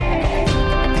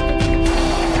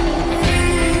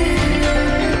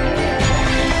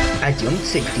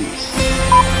60s.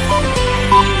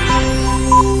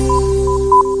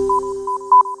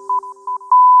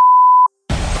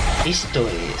 Esto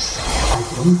es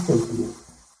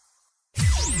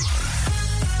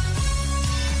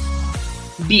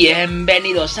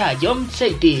bienvenidos a Jump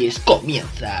Cities.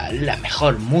 Comienza la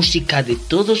mejor música de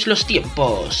todos los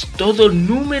tiempos. Todo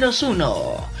números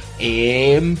 1.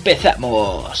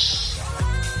 Empezamos.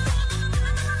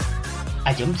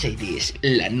 A Jump Cities,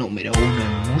 la número 1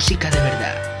 en música de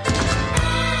verdad.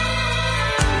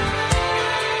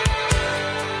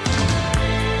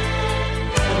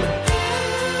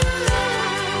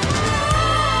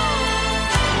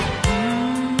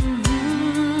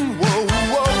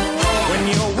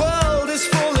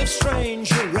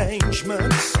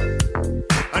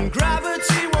 And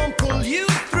gravity won't pull you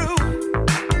through.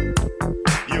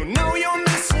 You know you're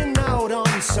missing out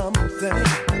on something.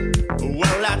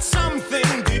 Well, that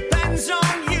something depends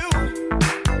on you.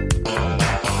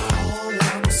 All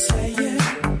I'm saying,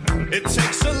 it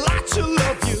takes a lot to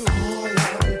love you. All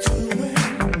I'm doing,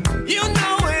 you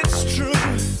know it's true.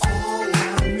 All I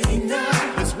mean now,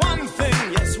 there's one thing,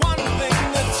 yes, one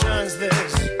thing that turns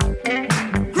this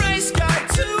gray sky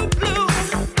to blue.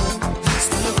 That's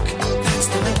the look, that's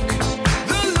the look.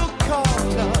 The look of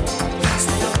love. That's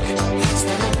the look, that's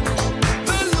the look.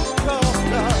 The look of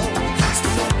love. That's the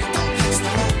look, that's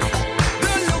the look.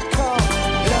 The look of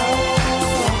love.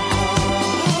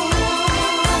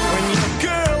 When your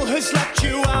girl has left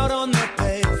you out on the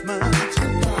pavement,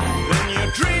 then your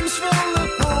dreams fall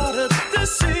apart at the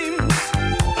seams.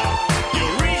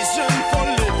 Your reason for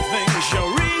living, your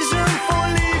reason for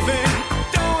leaving.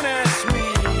 Don't ask me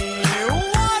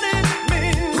what it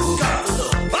means. I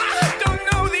don't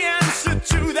know the answer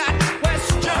to that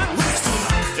question.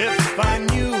 If I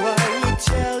knew, I would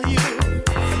tell you.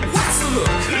 What's the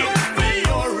look? Look for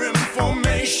your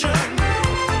information.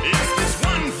 Is this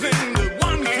one thing, the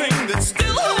one thing that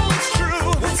still holds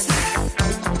true? What's that?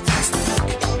 That's the look,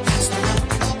 that's the look.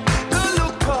 The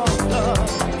look of love.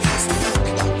 That's the look,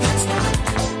 that's the look.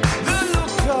 The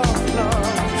look of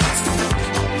love. That's the look, that's the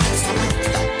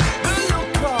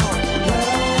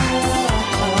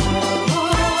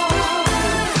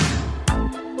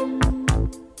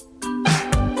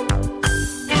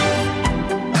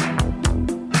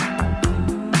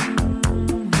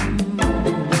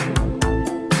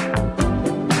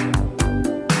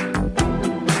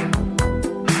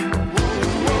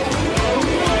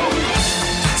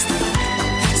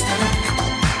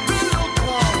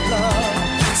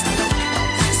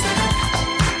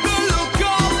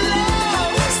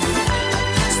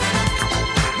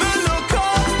The look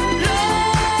of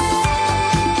love.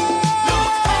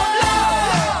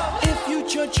 If you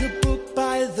judge a book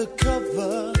by the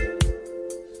cover,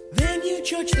 then you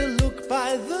judge the look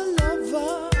by the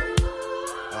lover.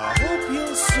 I hope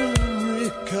you'll soon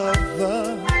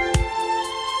recover.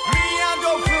 Me, I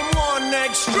go from one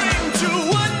extreme to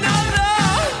another.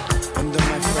 And then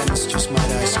my friends just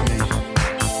might ask me.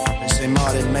 They say,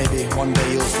 Martin, maybe one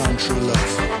day you'll find true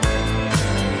love.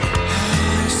 I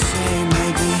say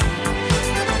maybe.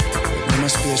 There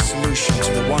must be a solution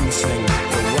to the one thing we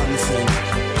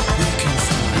can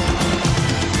find.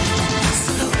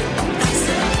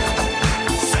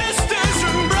 Sisters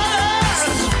and brothers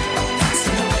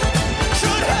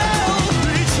should help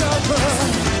each other.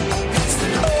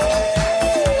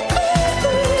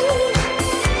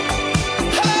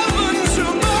 Heavens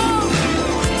above.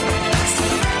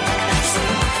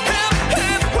 Hip,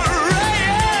 hip, hooray.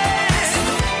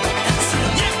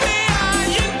 Yippee-yi,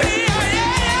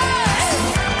 yippee-yi-yi.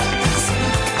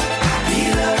 Be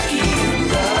lucky in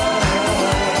love.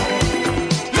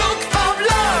 Look of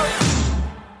love.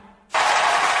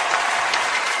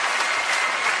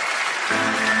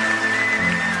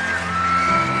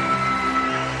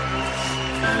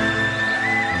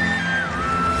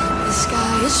 The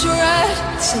sky is red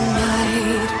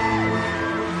tonight.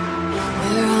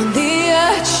 We're on the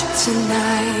edge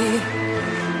tonight.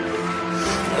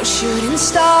 No shooting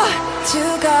star to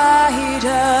guide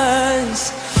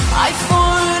us. Eye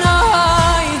for an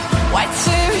eye. Why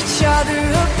tear each other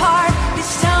apart?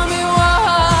 Please tell me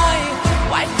why.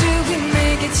 Why do we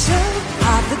make it so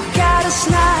hard? Look at us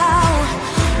now.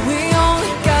 We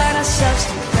only got ourselves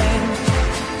to blame.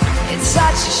 It's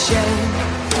such a shame.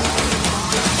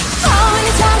 How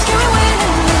many times can we win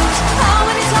and lose? How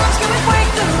many times can we break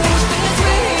the rules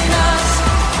between us?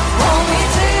 Only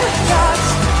teardrops.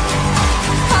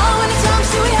 How many times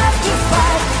do we have to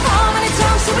fight? How many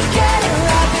times do we get it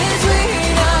right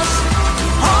between us?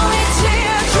 Only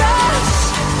teardrops.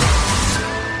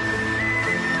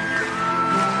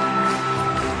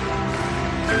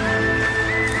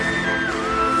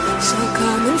 So come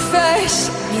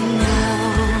me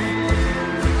now.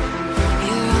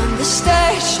 Here on the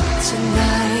stage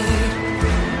tonight,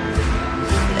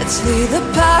 let's leave the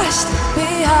past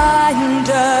behind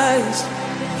us.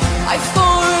 I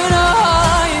fall in a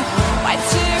high, why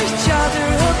tear each other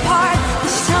apart?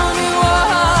 Just tell me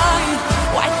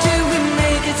why do we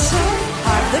make it so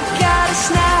hard? Look at us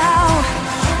now,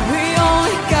 we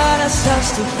only got ourselves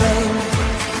to blame.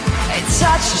 It's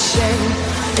such a shame.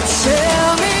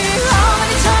 Tell me, how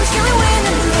many times can we win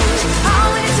and lose? How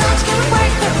many times can we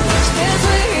break the rules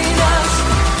between us?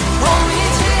 Only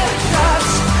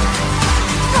teardrops.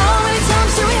 How many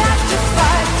times do we have to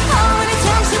fight? How many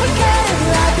times do we get it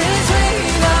right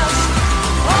between us?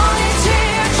 Only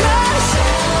teardrops.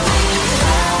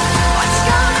 What's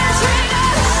gone between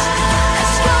us?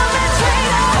 What's gone between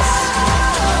us?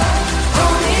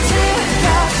 Only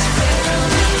teardrops.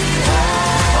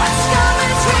 What's gone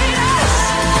between us?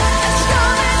 What's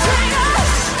gone between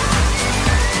us?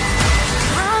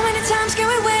 How many times can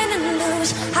we win and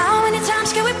lose? How many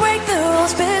times can we break the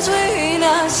rules between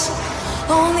us?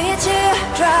 Only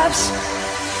teardrops.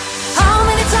 How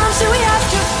many times do we have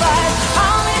to fight?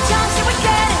 How many times do we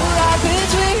get it right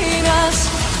between us?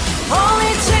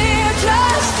 Only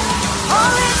teardrops.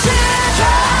 Only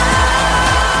teardrops.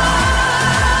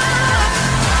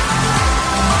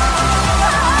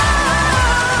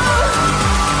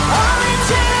 Only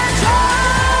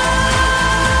teardrops.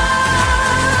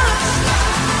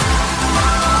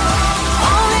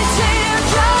 Only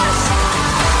teardrops.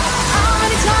 How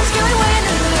many times can we win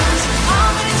and lose? How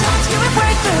many times can we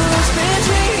break the rules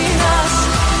between us?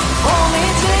 Only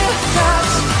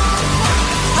teardrops.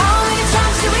 How many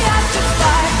times do we have to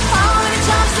fight? How many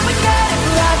times do we get it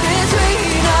right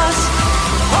between us?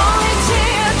 Only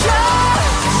teardrops.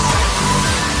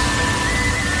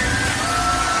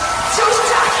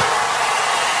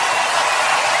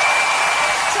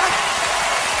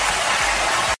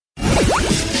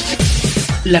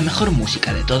 La mejor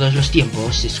música de todos los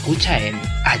tiempos se escucha en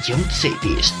A Young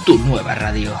Cities, tu nueva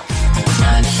radio.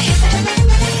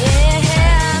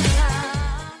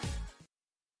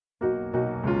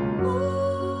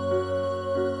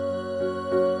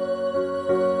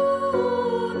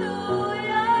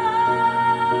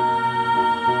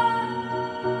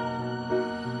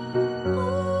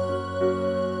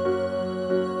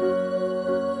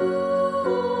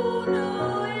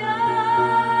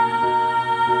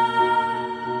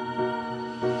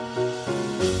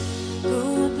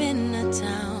 Grew up in a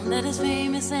town that is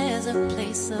famous as a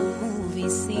place of movie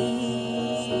scenes.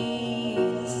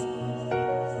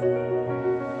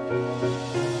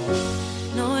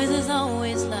 Noise is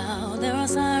always loud, there are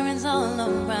sirens all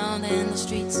around, and the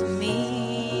streets are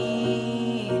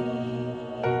mean.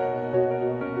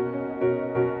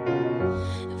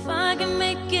 If I can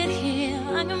make it here,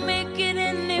 I can make it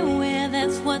anywhere,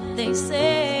 that's what they say.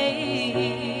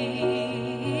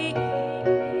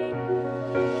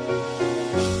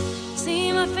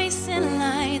 See my face in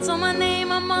lights, on my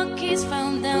name on monkeys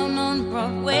found down on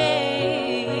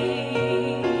Broadway.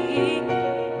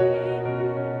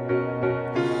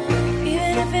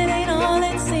 Even if it ain't all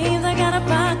it seems, I got a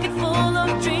pocket full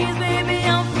of dreams, baby,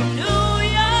 I'm from New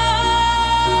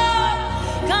York.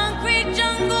 Concrete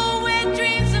jungle where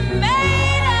dreams are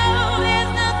made of,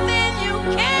 there's nothing you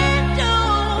can't do.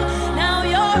 Now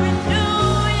you're in New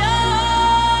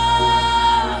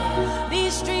York.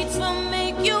 These streets will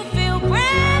make you feel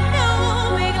brand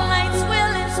new. Big lights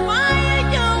will inspire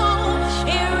you.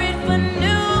 Hear it for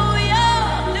New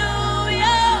York, New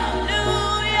York, New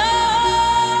York.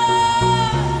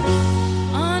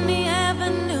 On the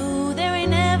avenue, there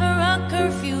ain't never a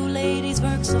curfew. Ladies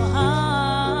work so hard.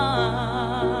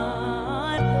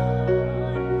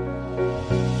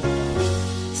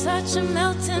 Such a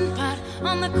melting pot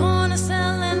on the corner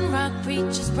selling rock.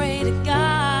 Preachers pray to God.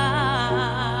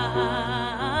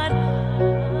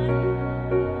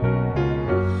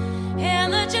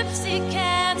 And the gypsy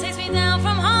cab takes me down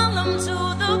from Harlem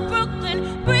to the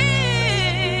Brooklyn Bridge.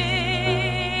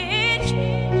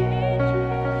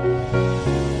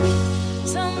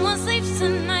 Someone sleeps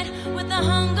tonight with the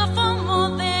hunger for more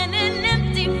than an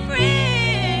empty fridge.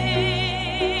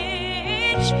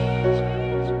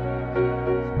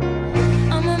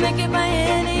 I'ma make it by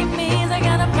any means. I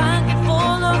got a pocket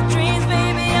full of dreams,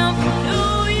 baby.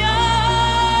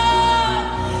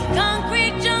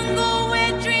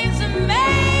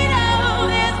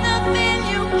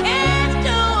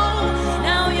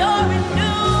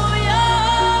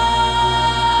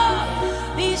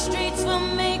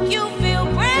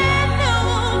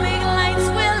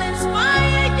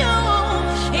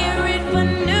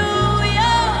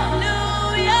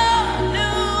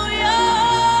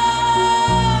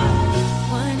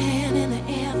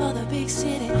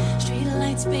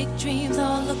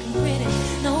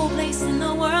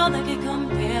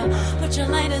 Put your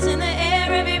lighters in the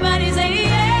air, everybody say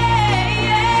yeah,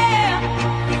 yeah,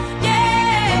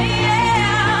 yeah,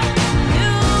 yeah.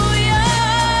 New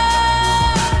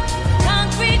York,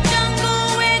 concrete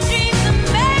jungle where dreams are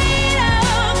made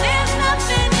of. There's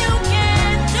nothing you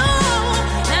can't do.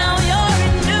 Now you're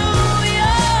in New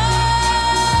York.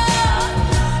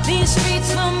 These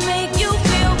streets will make you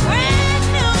feel brand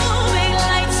new. Big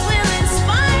lights will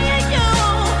inspire you.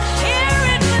 Hear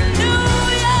it for New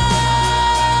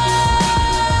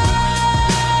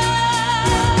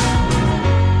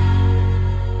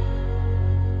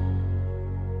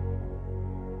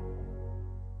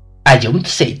I don't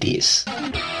say this. My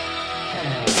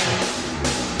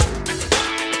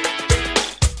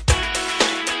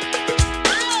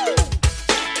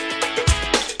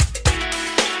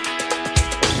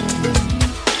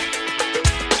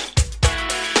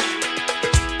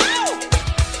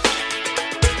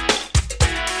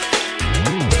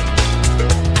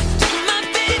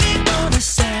baby on a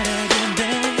Saturday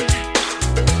night.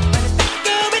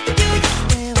 Go with you, you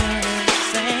never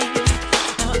say.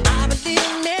 Now I believe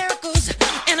in miracles,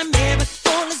 and a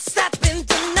miracle is happening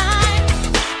tonight.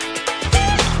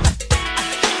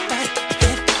 But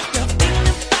if you're thinking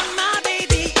about my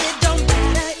baby, it don't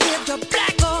matter if you're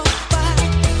black or white.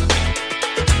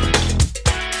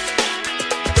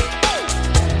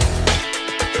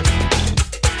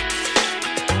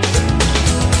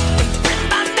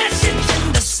 My message in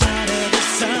the side of the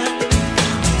sun.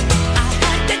 I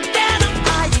had to tell 'em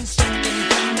I ain't searching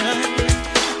for none.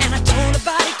 And I told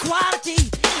about equality,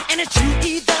 and it's you,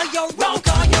 either you're wrong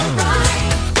or you're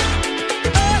right.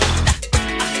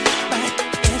 But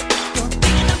if you're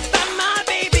thinking about my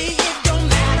baby, it don't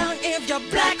matter if you're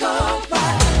black or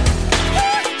white.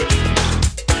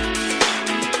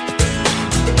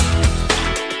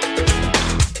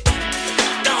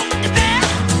 Don't you dare.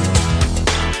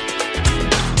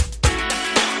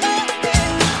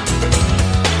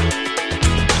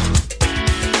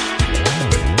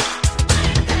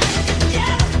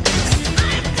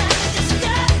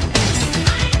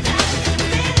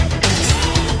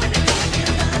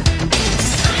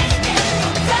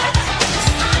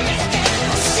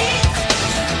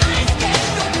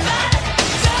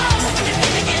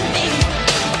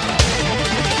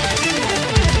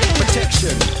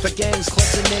 Protection for gangs,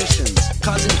 clubs, and nations,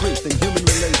 causing grief in human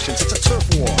relations. It's a turf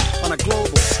war on a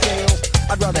global scale.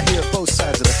 I'd rather hear both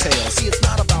sides of the tale. See, it's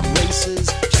not about races,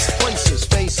 just places,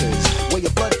 faces. Where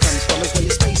your blood comes from is where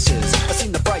your space is. I've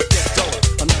seen the bright get duller.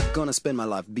 I'm not gonna spend my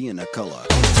life being a color.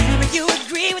 Tell me you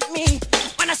agree with me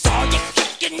when I saw you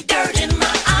kicking dirt in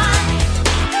my eye.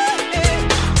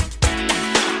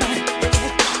 But if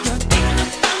you're thinking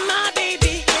about my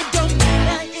baby, it don't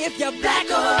matter if you're black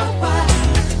or white.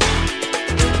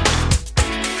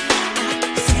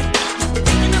 I said you're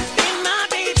thinking about my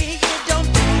baby, it don't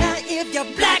matter if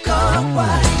you're black or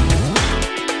white.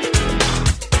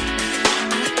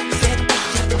 I said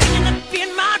you're thinking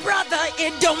about my brother,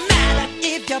 it don't matter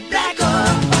if you're black or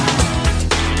white.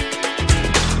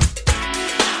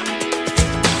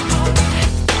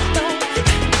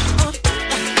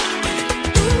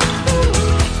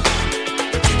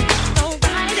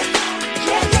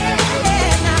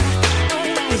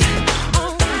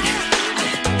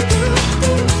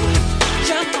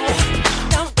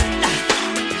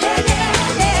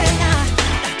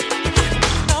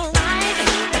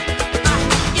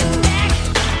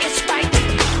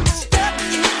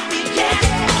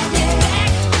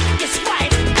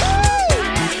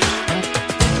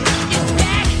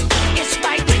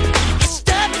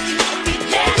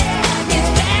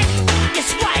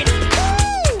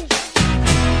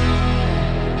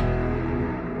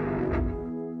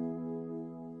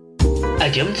 I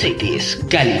don't say this.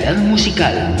 Calidad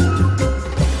musical.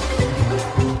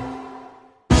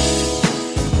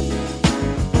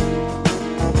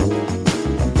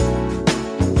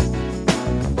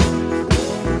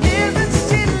 Isn't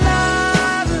she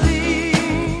lovely?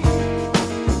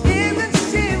 Isn't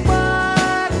she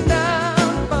wonderful?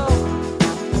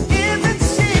 Isn't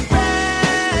she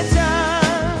precious?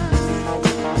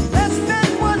 Less than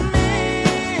 1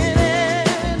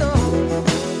 minute. Oh,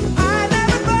 I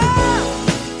never thought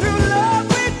through love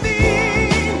with me.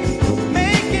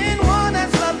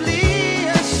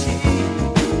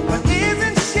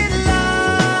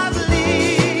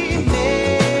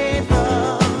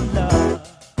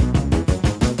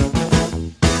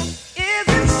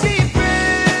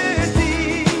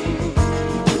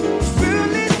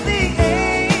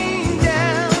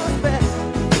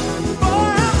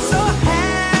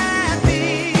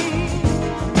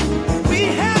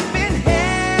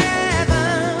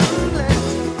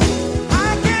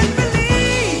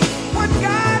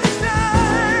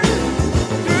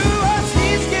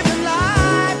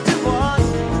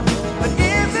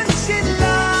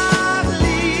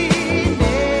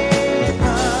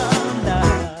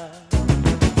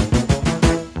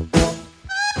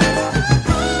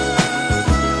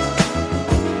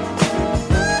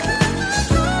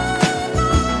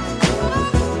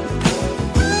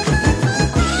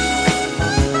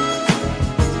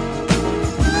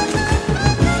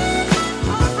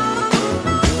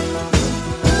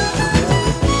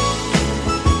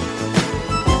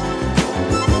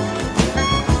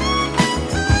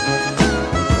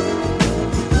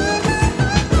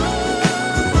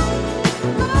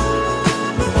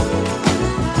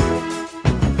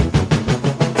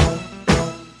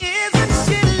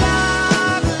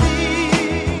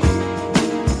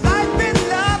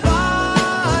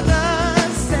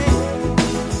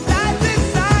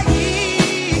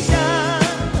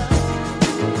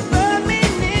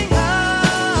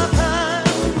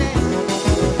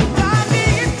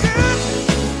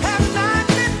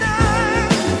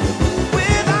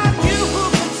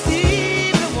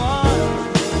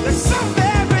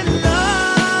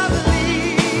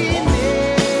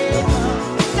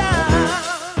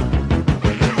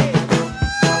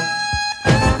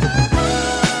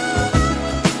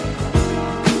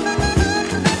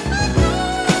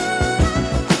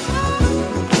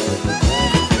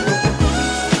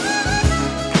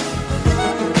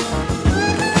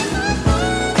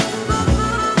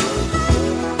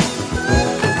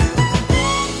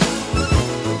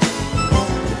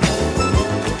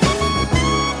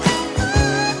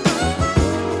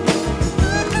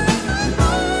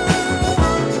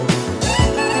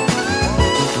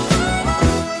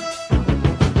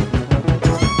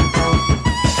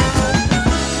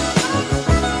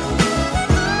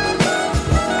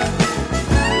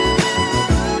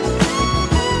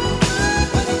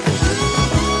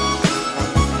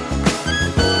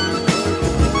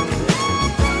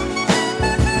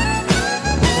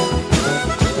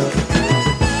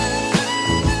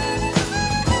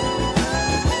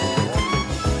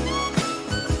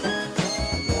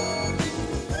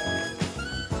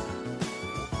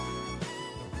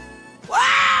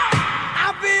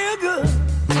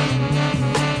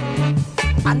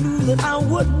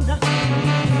 wouldn't.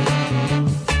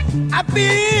 I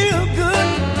feel good.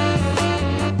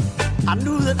 I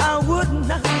knew that I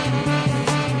wouldn't.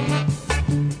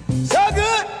 So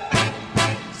good,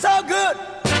 so good.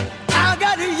 I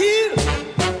got you.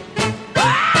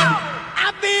 Wow,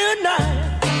 I feel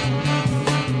nice.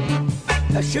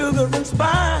 A sugar and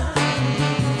spice.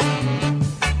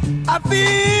 I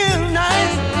feel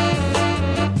nice.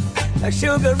 A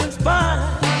sugar and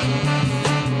spice.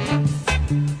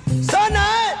 So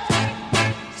nice,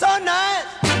 so nice.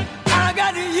 I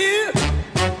got you.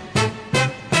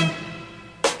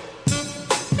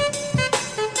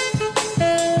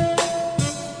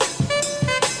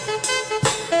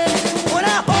 When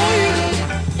I hold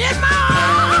you in my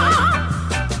arms,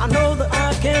 I know that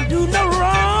I can't do no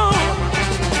wrong.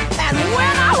 And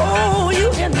when I hold you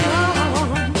in my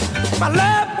arms, my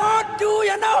love won't do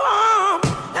you no harm.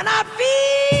 And I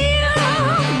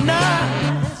feel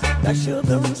nice, like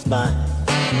sugar and spice.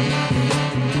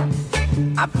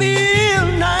 I feel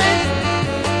nice,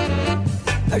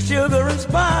 like sugar and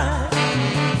spice.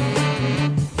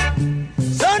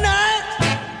 So nice,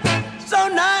 so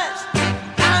nice,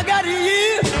 I got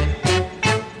you.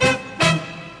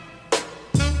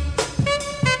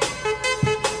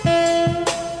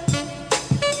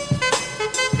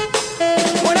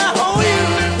 When I hold you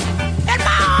in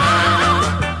my arms,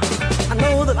 I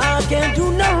know that I can't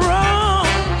do no wrong.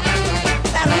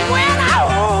 And when I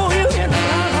hold you in my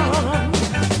arms,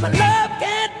 my love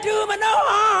can't do me no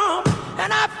harm.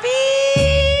 And I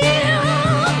feel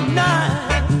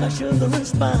nice, like sugar and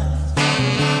spice.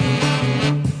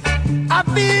 I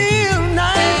feel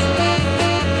nice,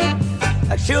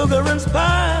 like sugar and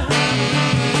spice.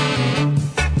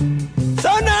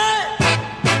 So nice,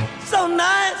 so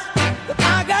nice, that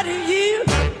I got you.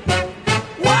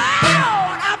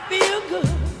 Wow, I feel good.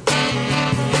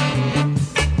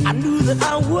 I knew that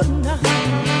I wouldn't.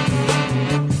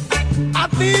 I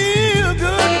feel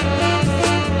good.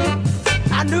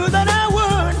 I knew that I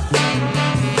would.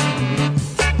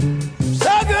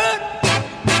 So good,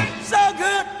 so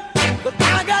good, but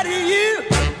I got you.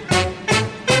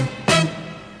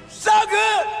 So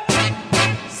good,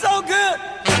 so good,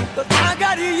 but I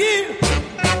got you.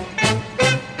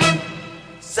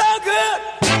 So good,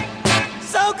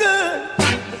 so good,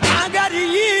 but I got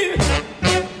you.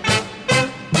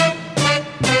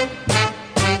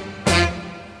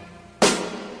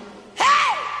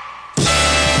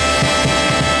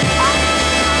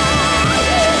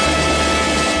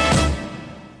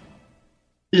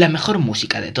 La mejor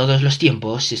música de todos los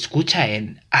tiempos se escucha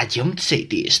en A Jump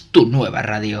Cities, tu nueva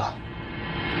radio.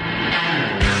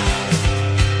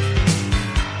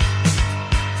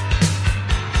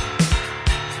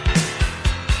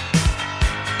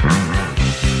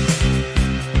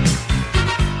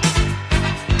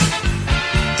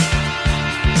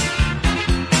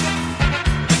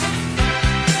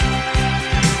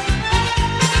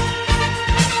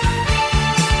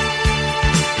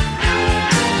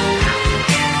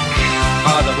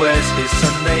 Father wears his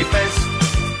Sunday best.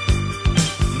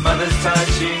 Mother's tired,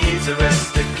 she needs a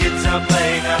rest. The kids are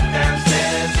playing up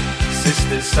downstairs.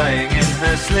 Sister's sighing in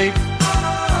her sleep.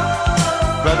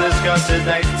 Brother's got a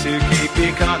date to keep,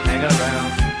 he can't hang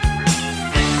around.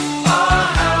 Our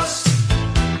house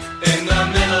in the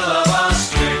middle of our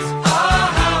street. Our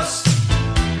house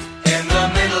in the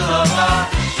middle of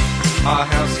our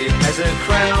house, it has a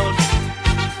crowd.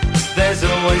 There's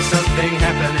always something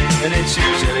happening and it's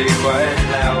usually quite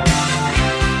loud.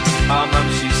 Our mum,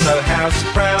 she's so house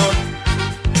proud.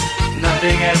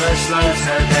 Nothing ever slows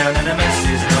her down and a mess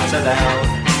is not allowed.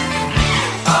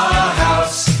 Our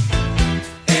house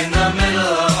in the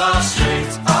middle of our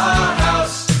street. Our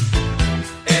house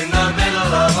in the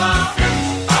middle of our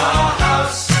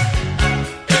house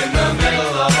in the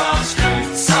middle of our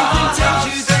street. Something tells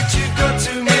you that you've got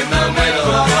to move in the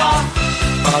middle of our.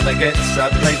 Father gets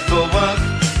up late for work.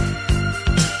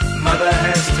 Mother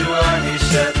has to iron his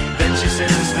shirt. Then she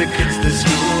sends the kids to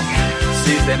school.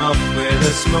 Sees them off with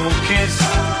a small kiss.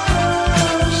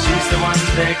 She's the one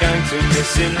they're going to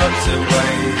miss in lots of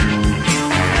ways.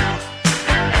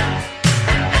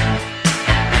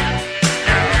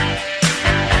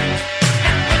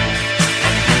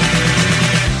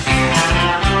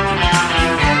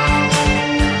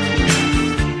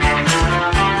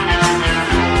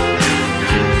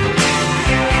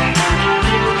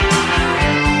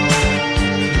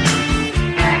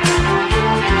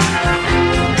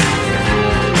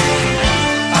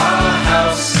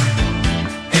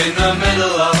 In the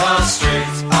middle of our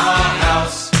street, our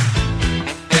house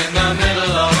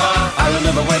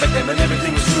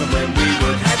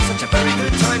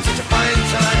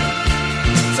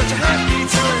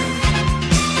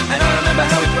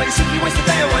waste the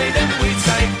day away, then we'd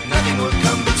say nothing would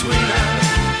come between us.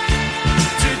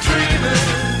 To dreamers,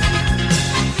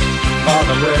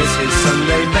 father wears his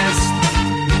Sunday best.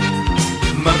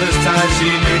 Mother's tired, she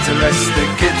needs a rest. The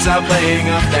kids are playing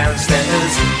up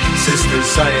downstairs. Sister's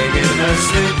sighing in her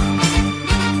sleep.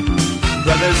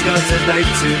 Brother's got a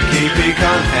date to keep, he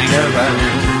can't hang around.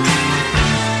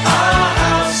 Our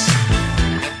house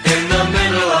in the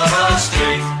middle of our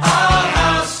street. Our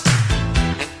house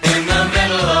in the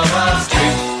middle of our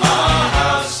street. Our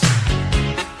house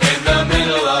in the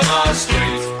middle of our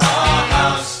street. Our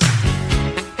house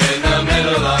in the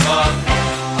middle of our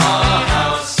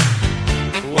house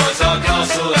was our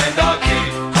castle and our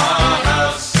keep. Our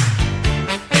house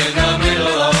in the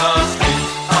middle of our street.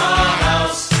 Our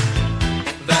house,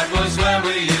 that was where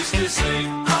we used to sleep.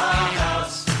 Our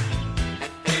house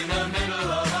in the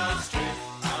middle of our street.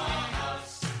 Our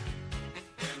house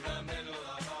in the middle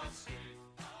of our street.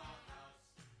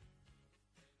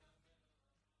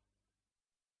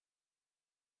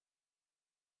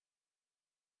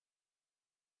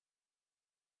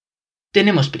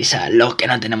 Tenemos prisa, lo que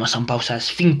no tenemos son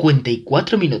pausas.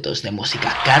 54 minutos de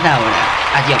música cada hora.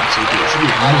 Allá un sitio es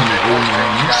la número uno de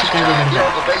música de verdad.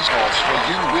 The baseball's for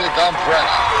you with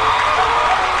Umbrella.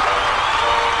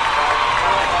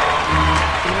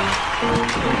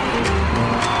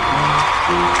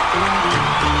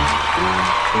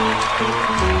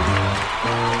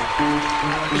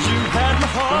 You had my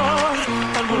heart,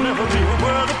 and we'll never be a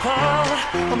world apart.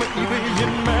 Or maybe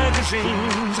in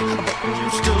magazines, but you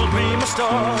still be my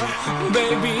star.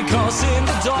 Baby, cause in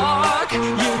the dark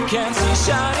you can see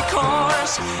shiny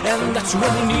cars, and that's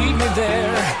when you need me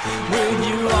there. With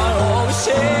you I always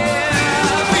share.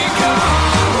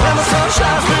 Because when the sun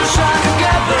shines, we'll shine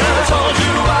together. Told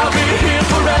you I'll be here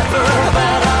forever,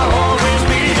 that I'll always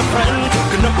be your friend.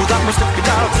 Could know that we'll stick it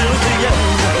out till the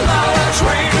end. Now we're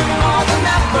trading more than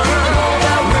ever, know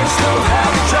that we still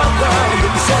have each other. You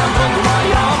can stand under my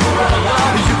umbrella.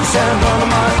 You can stand under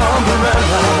my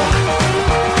umbrella.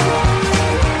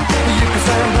 You can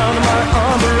stand under my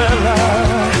umbrella.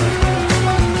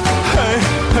 Hey,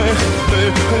 hey, hey,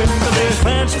 hey. These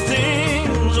fancy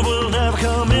things will never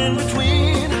come in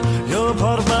between. You're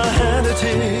part of my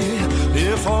entity,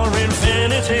 here for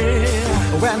infinity.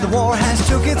 When the war has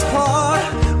took its part,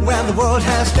 when the world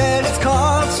has dealt its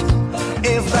cards,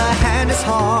 if the hand is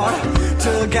hard,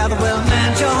 together we'll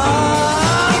mend your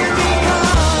heart.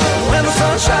 When the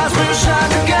sun shines, we'll shine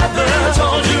together.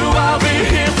 Told you I'll be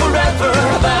here forever,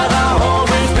 that I'll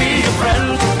always be your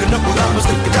friend. Could know that we'll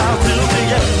stick it out till the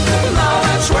end. Now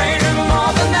that's raining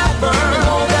more than ever,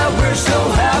 know that we still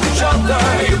have each other.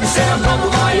 You can stand under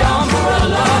my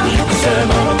umbrella. You can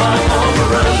stand under my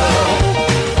umbrella.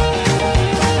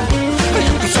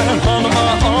 You can stand under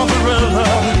my umbrella.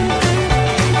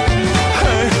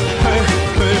 Hey, hey,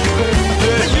 hey, hey,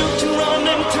 hey. You can run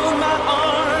into my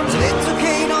arms. It's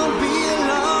okay, don't be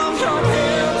alarmed. Come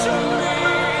here to me.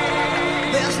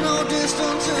 There's no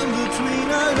distance in between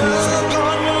our So love.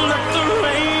 God will let the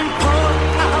rain pour.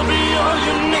 I'll be all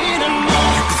you need and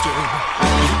more. You can stand,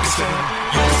 you can stand,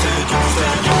 you can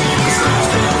stand, you can stand, you can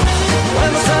stand. When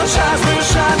the sun shines, we'll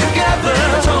shine together.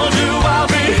 Told you I'll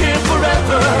be here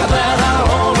forever, that I'll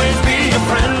always be your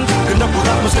friend. Could know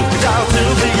that we'll stick it out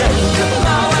till the end.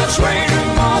 Now it's raining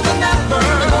more than ever,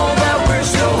 know that we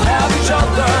still have each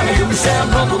other. You can stand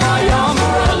under my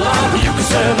umbrella. You can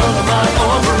stand under my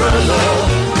umbrella.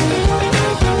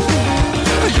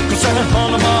 You can stand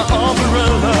under my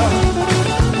umbrella.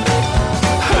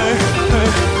 Hey, hey,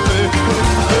 hey, hey,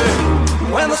 hey.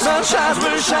 When the sun shines,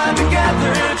 we'll shine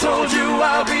together. Told you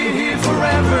I'll be here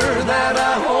forever, that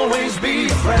I'll always be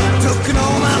your friend. Took an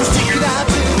old man, stick it out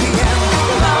to the end.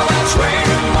 Now it's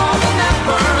raining more than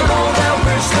ever, know that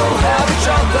we still have each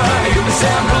other. You can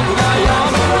stand under my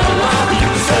umbrella. You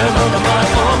can stand under my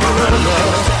umbrella.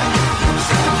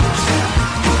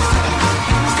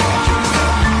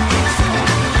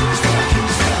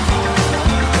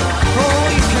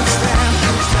 Oh, you can stand.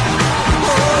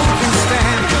 Oh, you can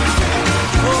stand.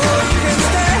 Oh, you can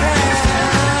stand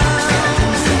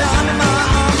under my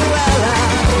umbrella.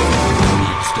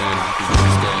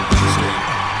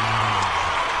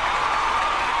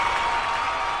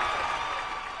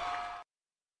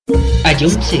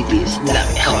 Ion Cities, la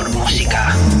mejor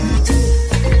música.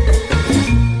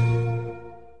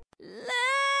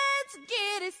 Let's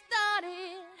get it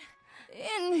started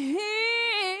in here.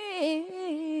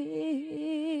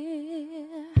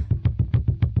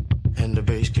 And the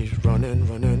bass keeps running,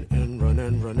 running, and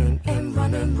running, running, and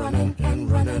running, running,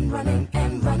 and running, running,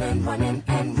 and running, running,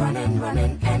 and running,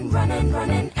 running, and running,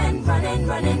 running, and running,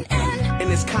 running, and. In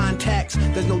this context.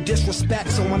 There's no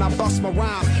disrespect, so when I bust my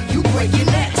rhyme, you break your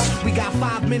necks. We got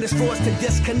 5 minutes for us to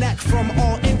disconnect from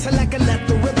all intellect and let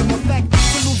the rhythm affect.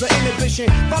 To lose the inhibition,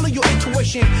 follow your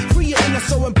intuition, free your inner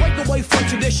soul and break away from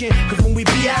tradition. Cause when we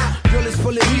be out, girl, it's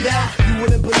pulling me out. You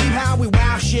wouldn't believe how we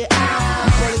wow shit out.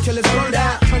 We burn it till it's burned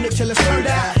out, turn it till it's turned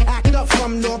out. Act up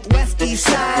from northwest, east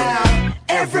side.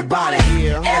 Everybody,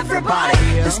 everybody,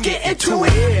 let's get into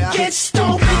it. Get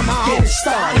stoked, get it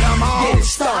started, get it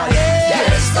started,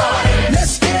 get it started.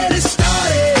 Let's get it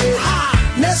started.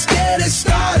 Let's get it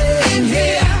started in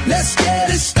here. Let's get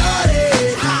it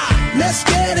started. Let's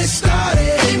get it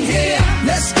started in here.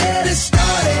 Let's get it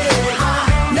started.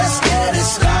 Let's get it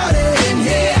started in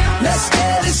here. Let's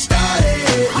get it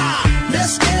started.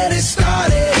 Let's get it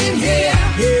started in here.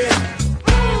 Yeah.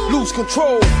 Lose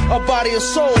control of body and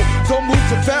soul. Don't move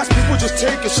too fast, people just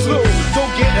take it slow.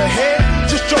 Don't get ahead,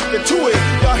 just jump into it.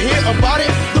 Y'all hear about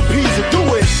it? The P's will do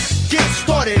it. Get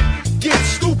started, get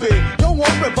stupid. Don't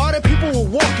worry about it, people will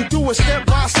walk you through it step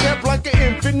by step like an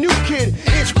infant new kid.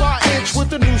 Inch by inch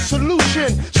with a new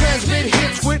solution. Transmit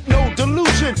hits with no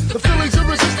delusion. The feeling's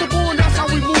irresistible and that's how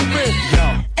we move it.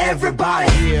 Yo.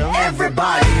 Everybody,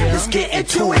 everybody, let's get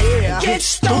into it. Get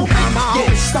stoked,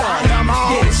 get it started,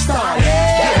 get it started,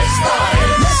 get it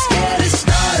started. Let's get it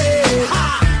started.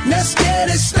 Let's get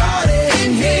it started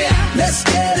in here. Let's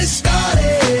get it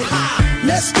started.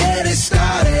 Let's get it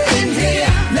started in here.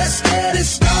 Let's get it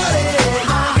started.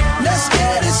 Let's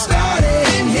get it started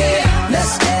in here.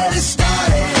 Let's get it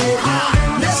started.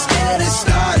 Let's get it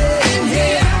started in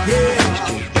here. Yeah.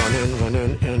 Running,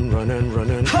 running, and running,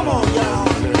 running. Come on, y'all.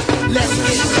 Let's get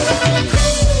it.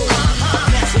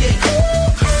 Let's get it.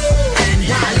 And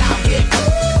while I get it.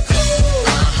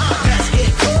 Let's get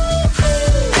it.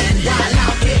 And while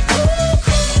I get it.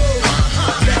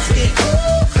 Let's get it.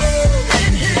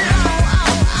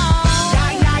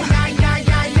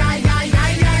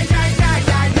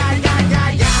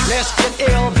 Let's get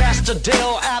ill, that's the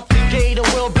deal. Applicator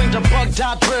will bring the bug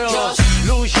dot drill. Just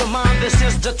lose your mind, this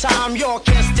is the time. You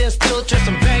can't stand still, twist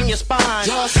and bang your spine.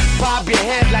 Just bob your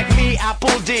head like me,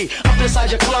 Apple D. Up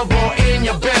inside your club or in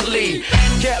your Bentley.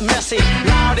 Get messy,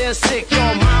 loud and sick.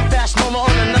 Your mind fast, no more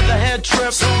on another head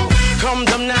trip. So come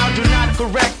them now, do not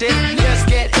correct it. Let's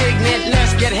get ignorant,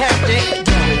 let's get hectic.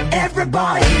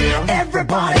 Everybody,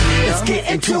 everybody, let's get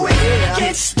into it.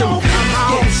 Get stoked,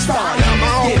 get it started,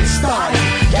 get it started,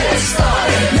 get it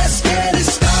started. Let's get it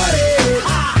started.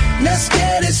 Let's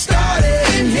get it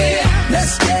started in here.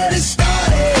 Let's get it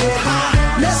started.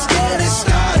 Let's get it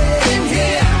started in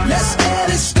here. Let's get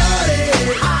it started.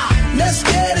 Let's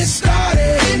get it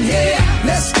started in here.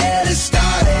 Let's get it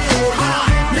started.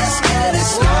 Let's get it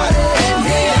started in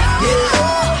here.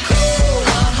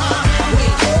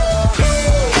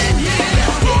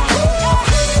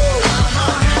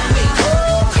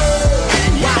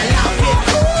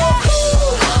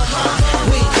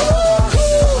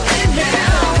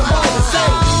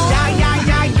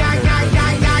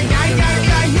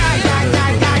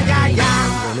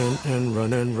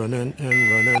 Running and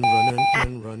running, running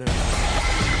and running.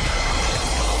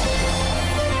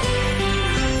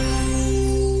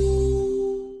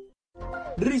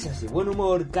 Risas y buen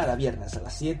humor cada viernes a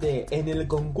las 7 en el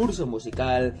concurso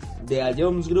musical de A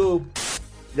Jones Group.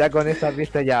 Ya con esta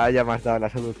pista ya me has dado la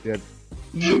solución.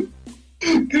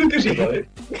 Creo que sí,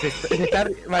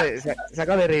 ¿vale? Se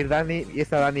acaba de reír Dani y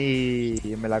esta Dani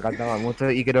me la cantaba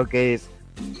mucho y creo que es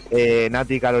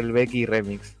Nati, Karol Becky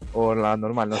Remix. O la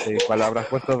normal, no sé cuál habrás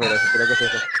puesto, pero creo que es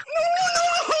eso.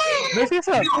 ¿No es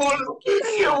eso?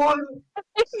 ¡Qué gol!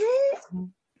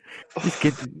 Es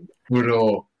que...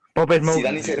 Bro. Pop Smoke. Si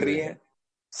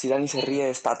Dani se ríe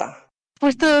es Tata.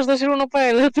 Pues todos dos ser uno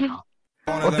para el otro.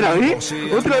 ¿Otra vez?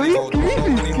 ¿Otra vez?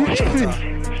 ¿Qué dices?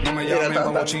 No me llamen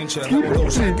como chinche,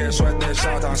 sé que eso es de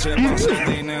Satan. Si es para hacer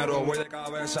dinero, voy de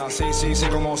cabeza. Sí,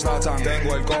 como Satan.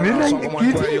 Tengo el corazón como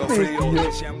el cuello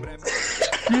frío. Siempre.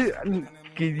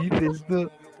 ¿Qué dices tú?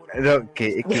 No,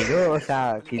 que no, o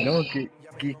sea, que no,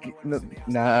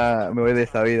 nada, me voy de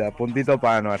esta vida. Puntito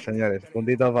para Anuar, señores,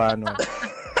 puntito para Anuar.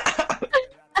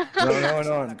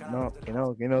 No, que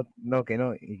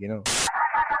no, y que no.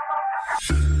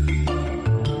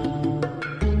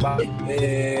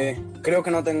 Vale, creo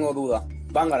que no tengo duda.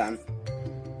 Bangarang.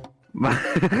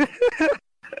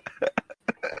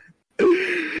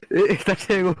 ¿Estás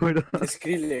seguro?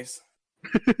 Skrillex.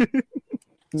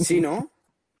 ¿Sí, no?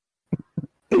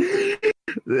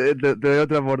 Te doy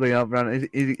otra oportunidad, Fran.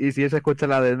 Y si es,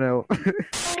 escúchala de nuevo.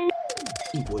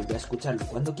 Y vuelve a escucharlo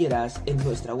cuando quieras en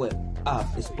nuestra web,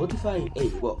 app, Spotify e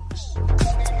iVoox.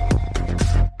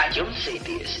 Ion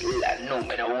City es la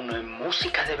número 1 en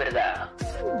música de verdad.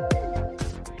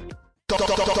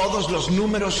 Todos los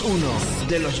números 1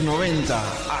 de los 90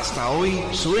 hasta hoy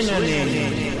suenan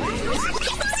en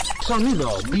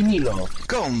Sonido Vinilo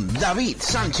con David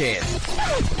Sánchez.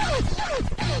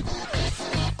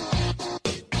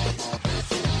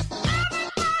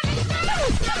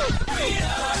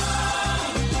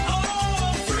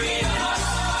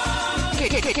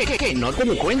 Que no te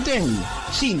lo cuenten.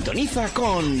 Sintoniza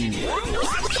con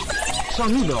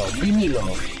Sonido Vinilo.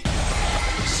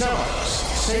 Sábados,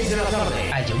 6 de la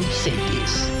tarde.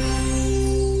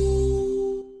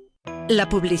 La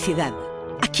publicidad.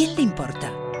 ¿A quién le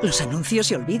importa? Los anuncios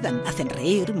se olvidan, hacen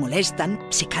reír, molestan,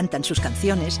 se cantan sus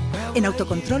canciones. En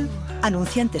Autocontrol,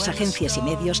 anunciantes, agencias y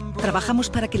medios, trabajamos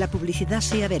para que la publicidad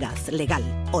sea veraz, legal,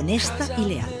 honesta y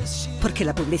leal. Porque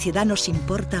la publicidad nos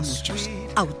importa a muchos.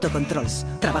 Autocontrol.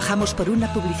 Trabajamos por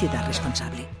una publicidad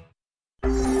responsable.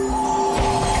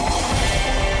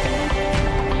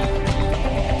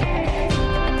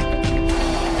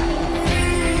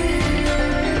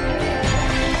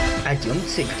 A John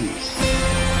Sectis.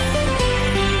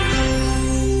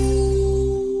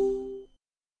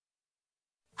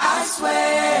 I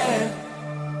swear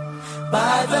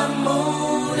by the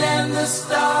moon and the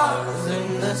stars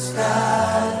in the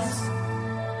skies,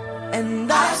 and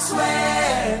I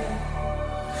swear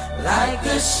like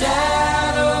a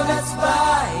shadow that's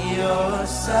by your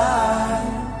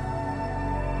side.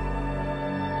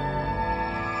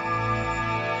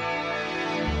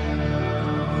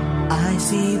 I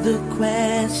see the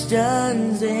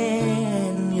questions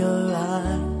in your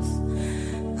eyes.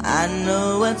 I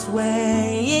know what's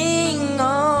weighing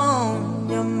on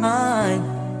your mind.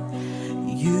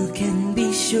 You can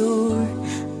be sure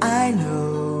I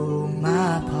know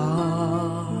my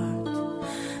part,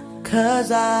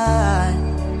 'cause I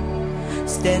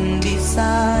stand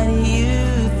beside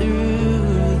you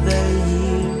through the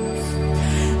years.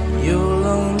 You'll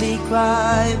only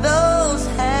cry those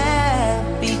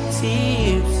happy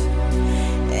tears.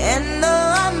 And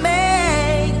though I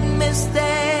make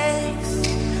mistakes,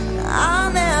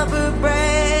 I'll never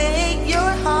break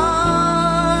your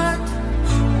heart.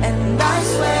 And I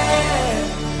swear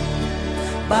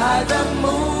by the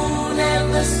moon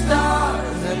and the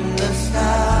stars and the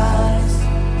skies,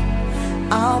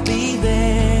 I'll be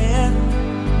there.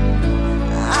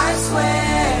 I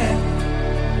swear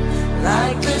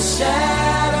like the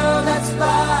shadow that's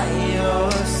by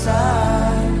your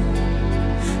side,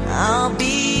 I'll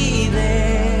be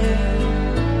there.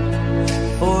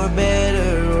 For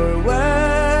better or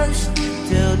worse,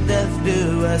 till death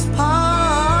do us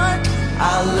part.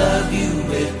 I'll love you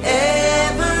with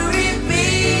every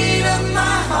beat of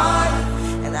my heart.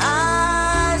 And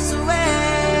I swear,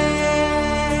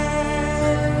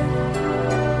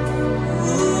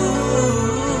 ooh,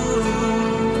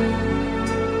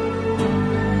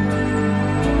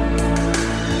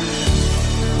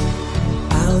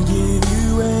 I'll give you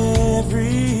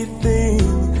everything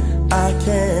I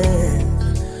can.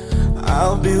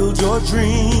 I'll build your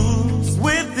dreams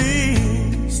with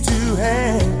these two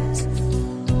hands.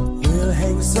 We'll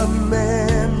hang some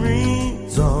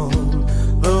memories on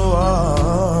the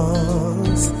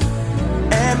walls.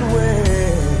 And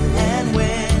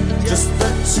when just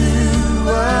the two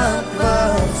of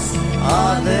us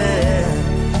are there,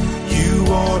 you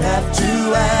won't have to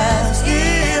ask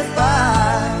if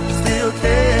I still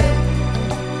care.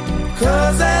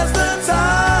 'Cause as the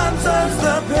time turns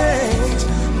the page,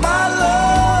 my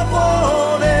love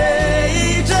won't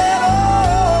age at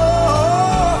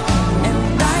all.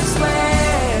 And I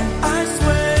swear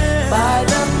by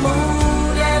the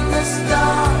moon and the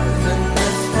stars and the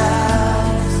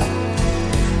skies,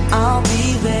 I'll be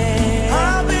there.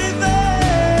 I'll be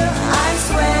there. I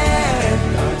swear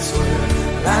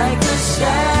like the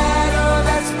shadow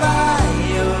that's by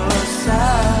your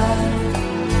side,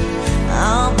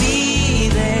 I'll be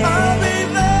there. I'll be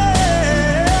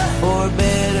there. For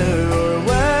better or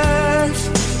worse,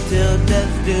 till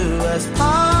death do us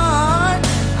part.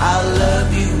 I'll love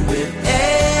you with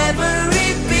every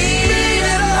beat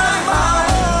of my heart.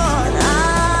 And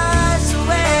I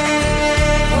swear,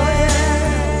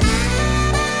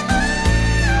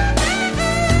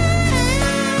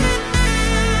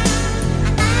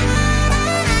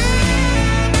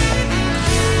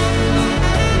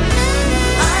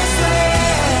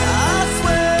 I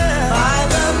swear by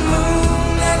the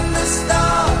moon and the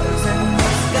stars and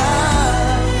the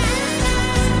sky,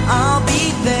 I'll be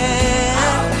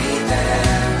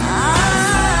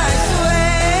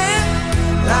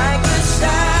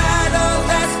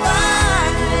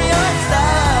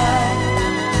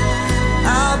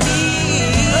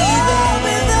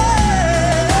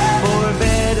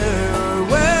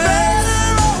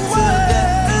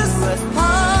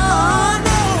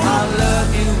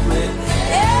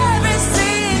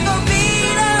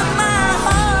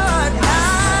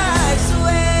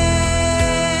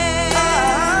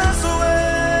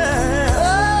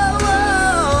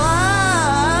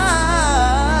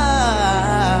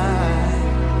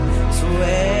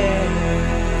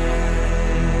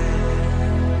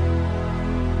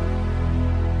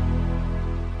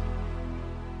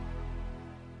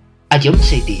John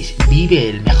Cities vive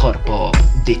el mejor pop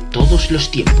de todos los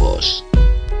tiempos.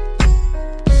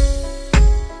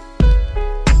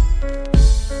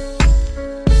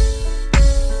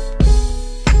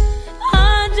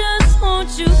 I just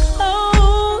want you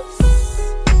close,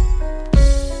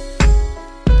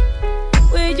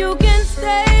 where you can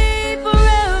stay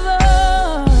forever.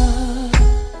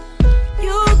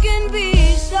 You can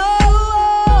be so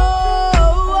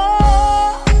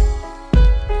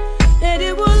that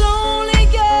it will only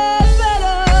get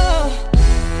better.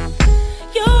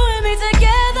 You and me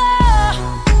together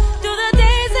through the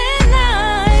days and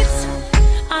nights.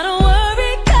 I don't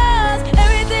worry 'cause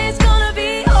everything's gonna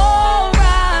be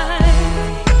alright.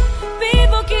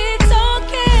 People keep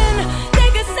talking, they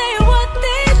can say what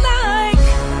they like,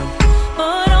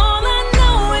 but all I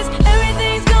know is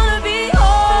everything's gonna be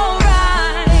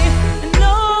alright. And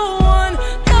no one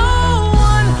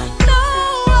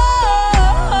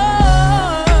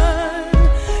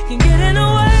can get in the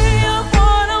way of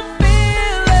what I'm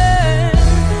feeling.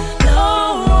 No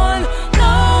one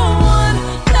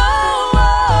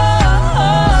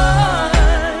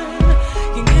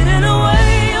can get in the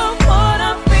way of what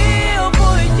I feel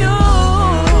for you.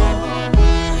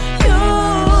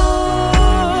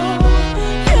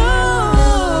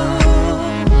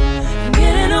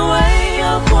 Get in the way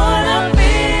of what I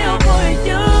feel for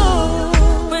you.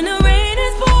 When the rain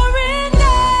is pouring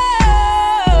down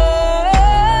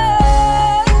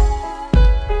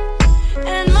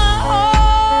and my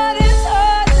heart is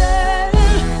hurting,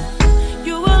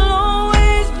 you will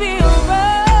always be around.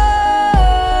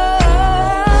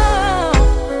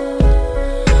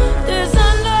 This I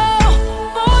know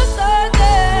for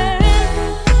certain.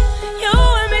 You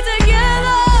and me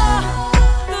together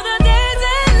through the days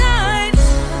and nights.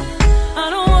 I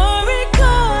don't worry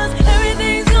 'cause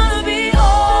everything's gonna be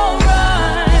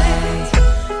alright.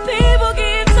 People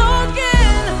keep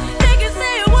talking, they can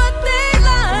say what they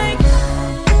like,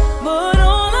 but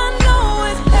all I know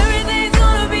is everything's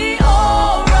gonna be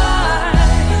alright.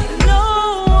 No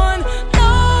one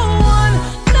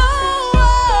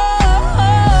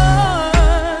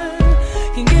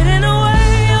can get in the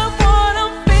way of what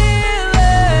I'm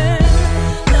feeling.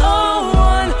 No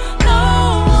one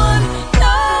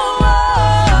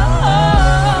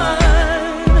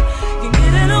can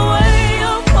get in the way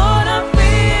of what I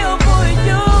feel for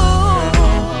you.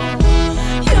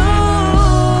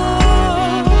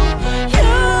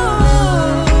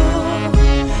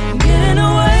 Get in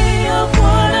the way of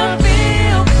what I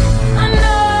feel. I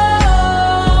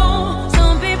know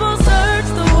some people search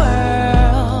the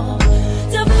world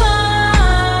to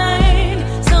find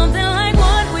something like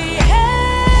what we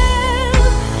have.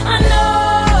 I know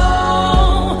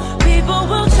people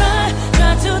will try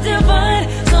to divide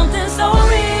something so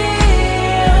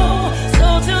real. So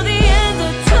till the end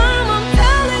of time, I'm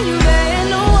telling you there ain't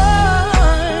no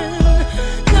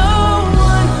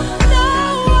one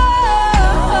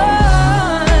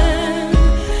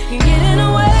can get in the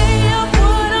way of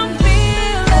what I'm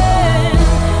feeling.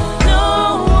 No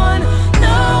one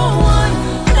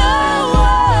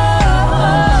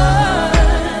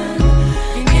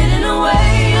can get in the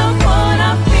way of what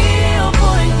I feel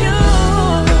for you.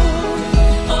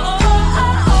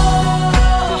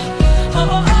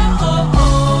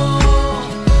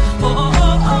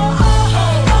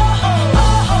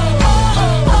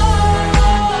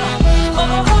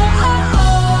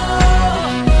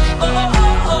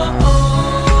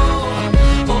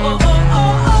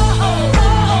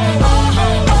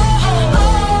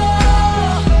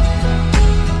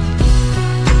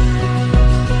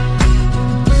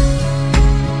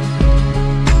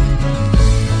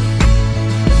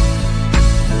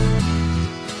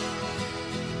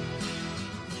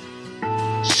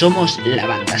 Somos la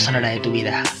banda sonora de tu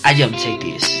vida. A John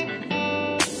Cities.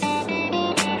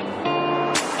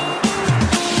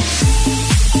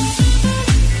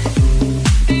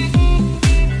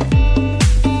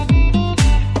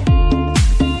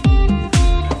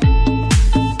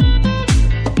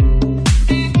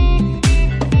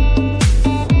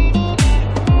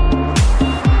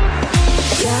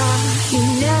 You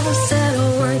never said a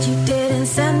word, you didn't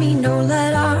send me no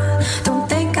letter. Don't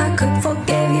think I could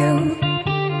forgive you.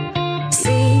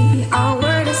 See, our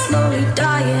word is slowly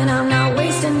dying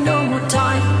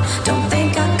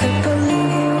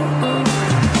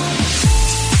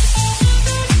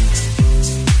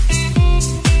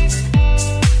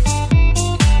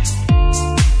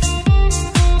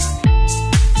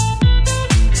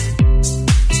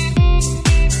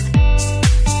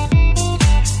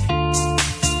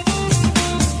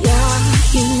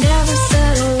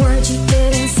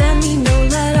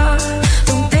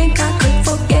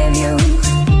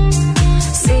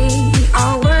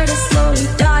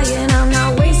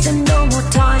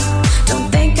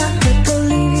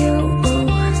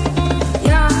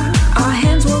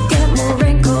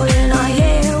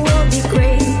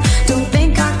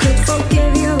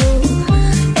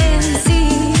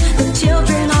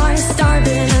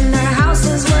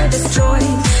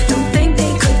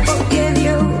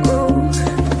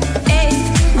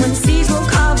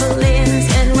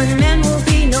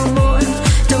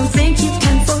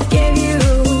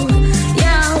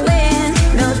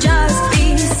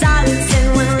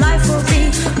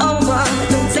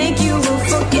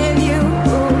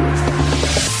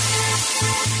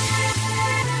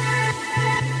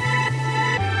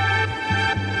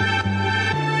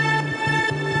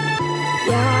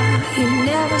Yeah, you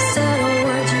never said a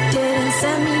word, you didn't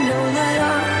send me no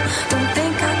letter. Don't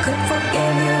think I could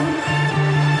forgive you.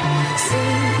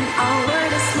 See, our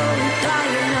word is slowly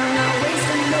dying, I'm not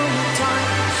wasting no more time.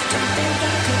 Don't think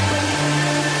I could believe you.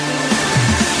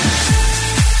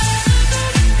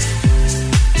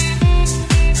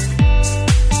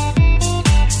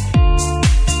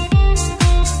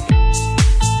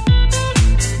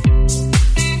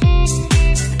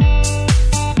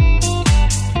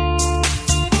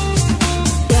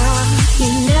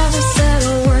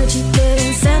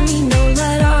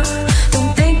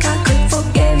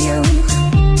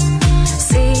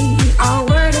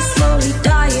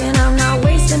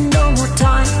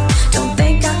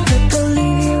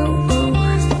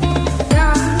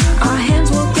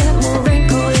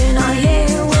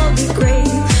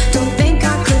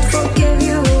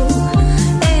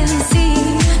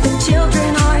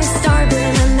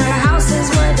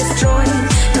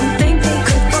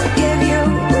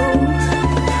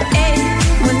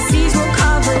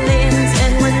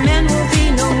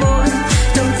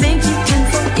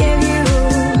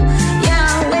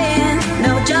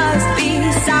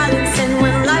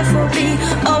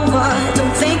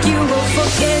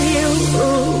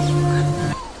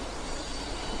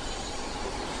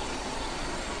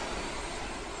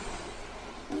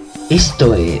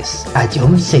 Esto es A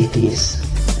John Cities.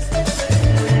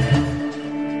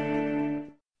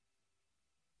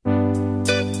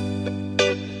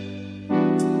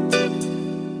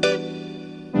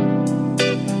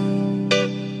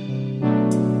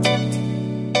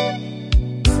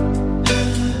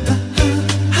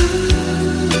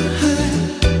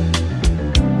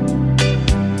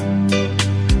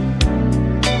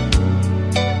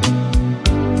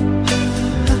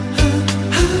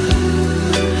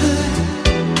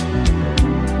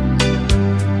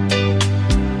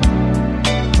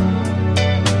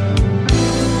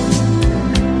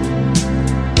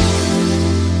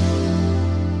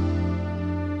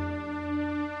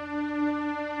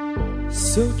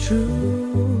 So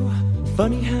true,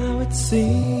 funny how it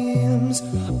seems,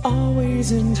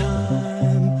 always in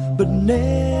time, but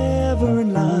never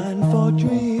in line for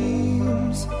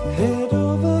dreams. Head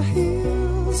over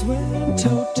heels, went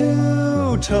toe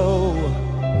to toe.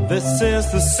 This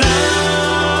is the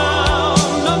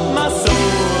sound of my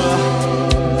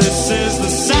soul. This is the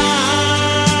sound.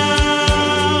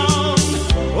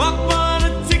 I want a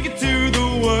ticket to the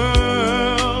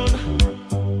world,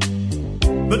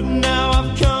 but now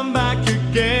I've come back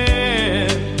again.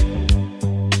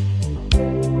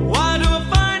 Why do I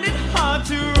find it hard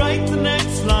to write the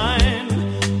next line?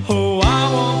 Oh,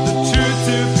 I want the truth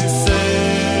to be said.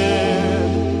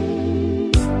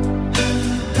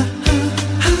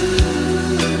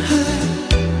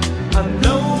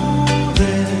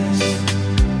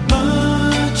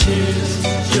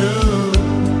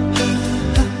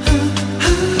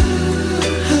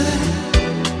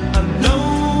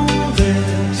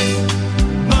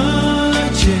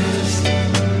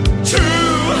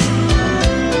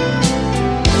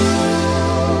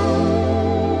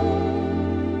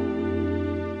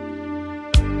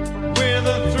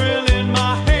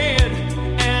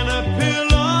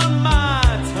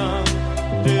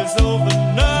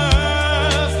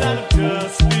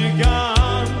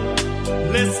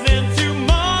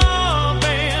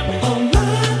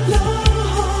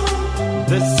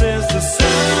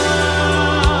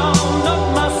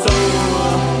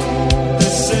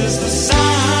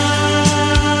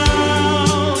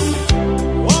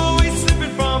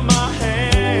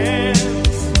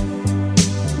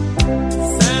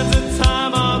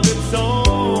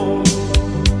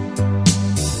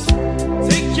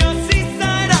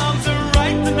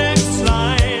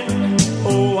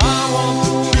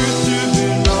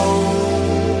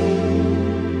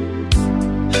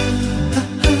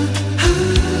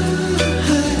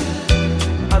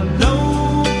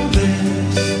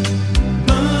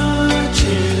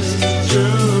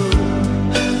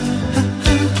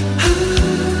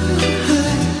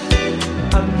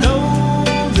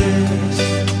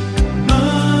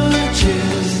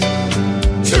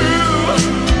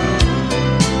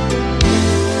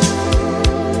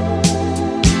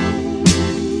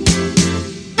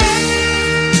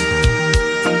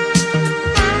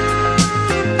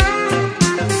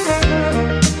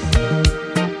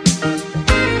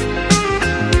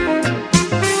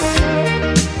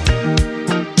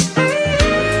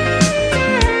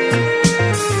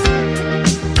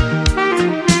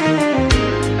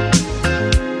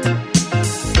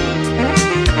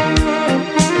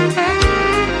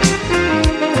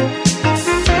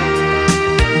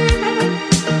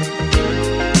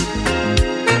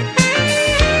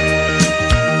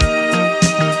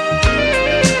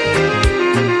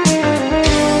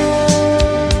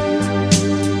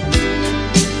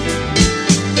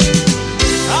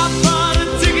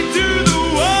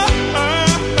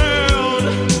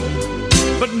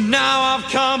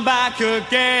 back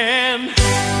again.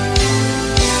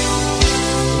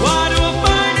 Why do I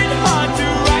find it hard to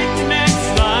write the next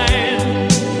line?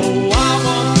 Oh, I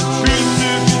want the truth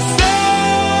to be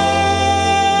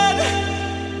said.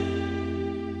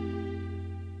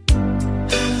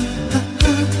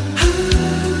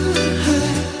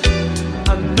 I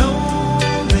know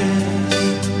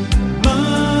this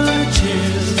much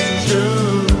is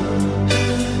true.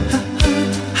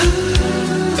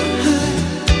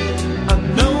 I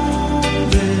know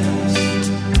this much is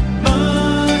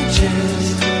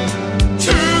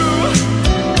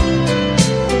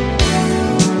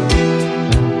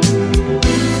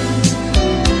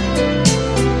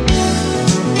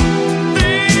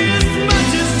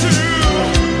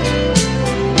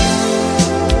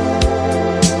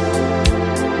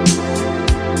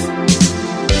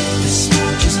true. This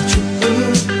much is true. This much is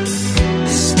true.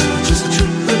 This much is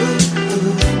true.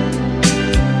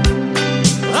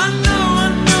 I know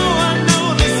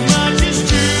this much is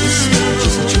true. This much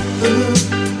is true.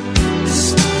 This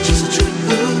much is true.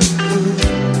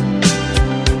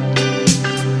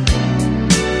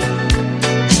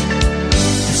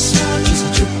 This much is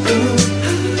true.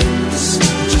 This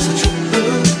much is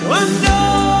true. I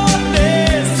know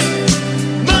this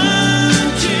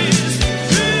much is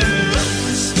true.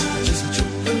 This much is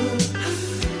true.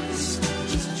 This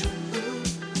much is true.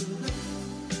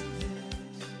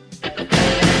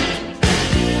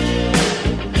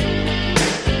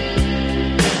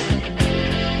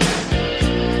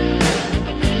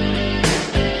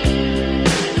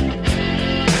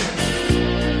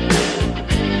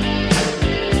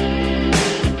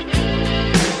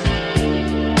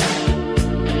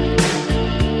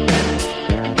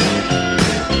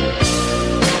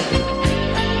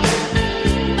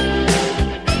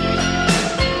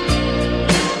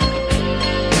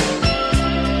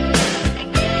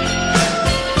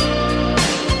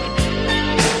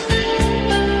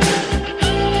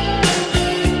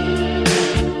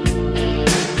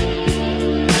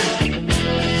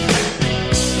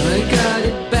 I got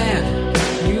it bad.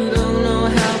 You don't know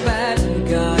how bad you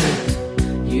got it.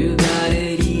 You got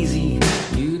it easy.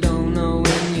 You don't know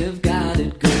when you've got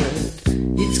it good.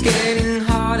 It's getting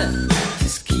harder,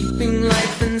 just keeping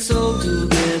life and soul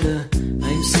together.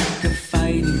 I'm sick of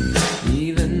fighting,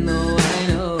 even though I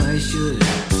know I should.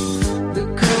 The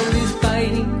cold is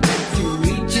biting through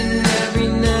each and every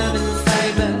nerve and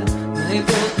fiber. My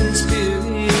broken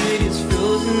spirit is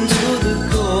frozen to the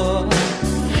core.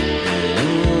 I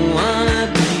don't wanna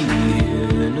be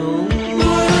here no more.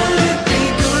 Would it be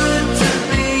good to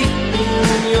be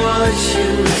in your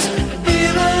shoes,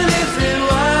 even if it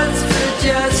was for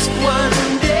just one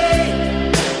day?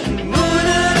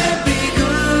 Wouldn't it be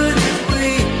good if we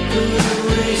could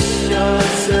wish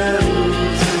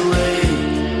ourselves away?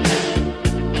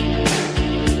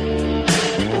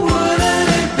 Wouldn't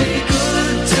it be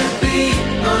good to be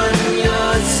on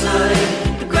your side?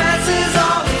 The grass is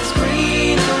always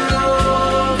greener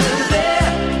over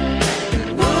there.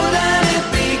 Wouldn't it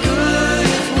be good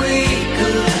if we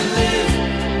could live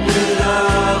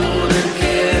without a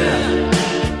care?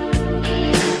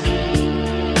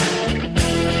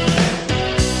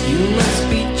 You must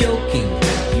be joking.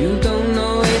 You don't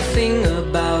know a thing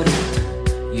about it.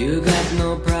 You got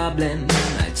no problem.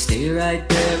 I'd stay right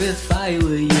there if I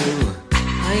were you.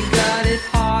 I got it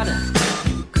harder.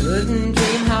 You couldn't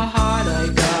dream how hard I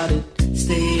got it.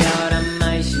 Stay out of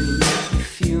my shoes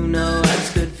if you know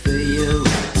what's good for you.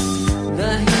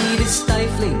 The heat is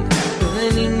stifling,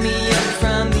 burning me up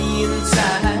from the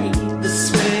inside. The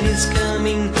sweat is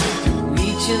coming through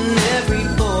each and every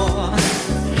pore. I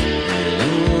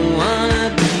don't wanna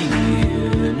be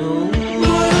here no more.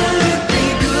 Would it be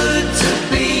good to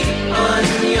be on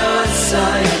your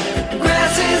side? The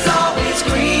grass is always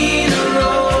greener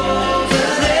over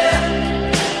there.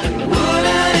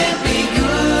 Wouldn't it be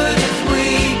good if we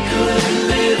could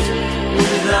live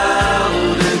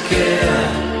without a care?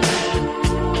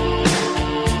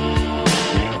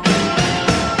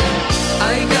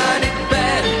 I got it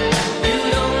bad. You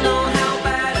don't know how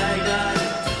bad I got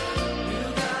it. You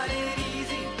got it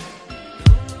easy.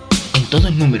 En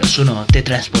todos números 1 te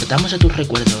transportamos a tus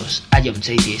recuerdos, a John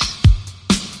Sadie's.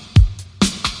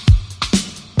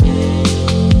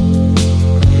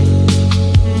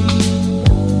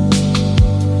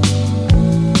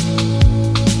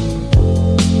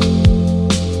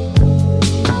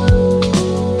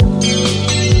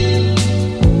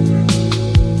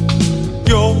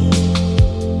 Yo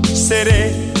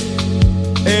seré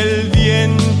el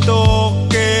viento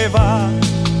que va,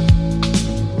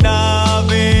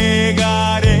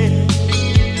 navegaré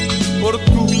por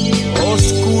tu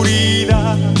oscuridad.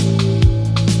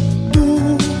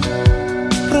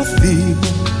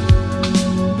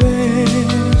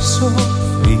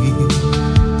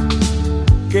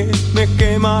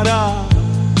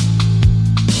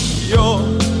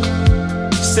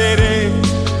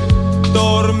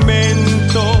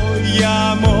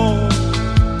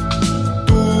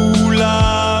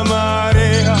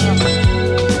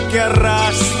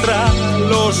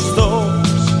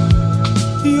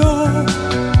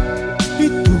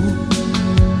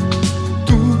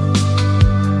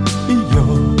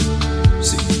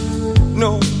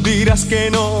 que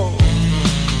no,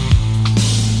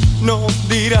 no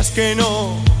dirás que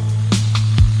no,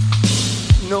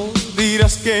 no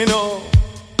dirás que no.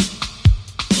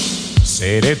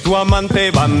 Seré tu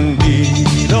amante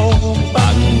bandido,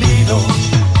 bandido.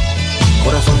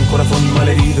 Corazón, corazón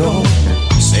malherido.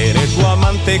 Seré tu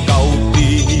amante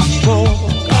cautivo,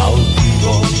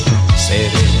 cautivo.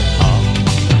 Seré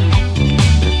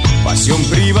pasión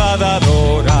privada,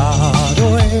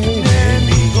 adorado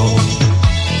enemigo.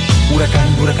 Huracán,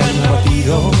 huracán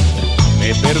abatido.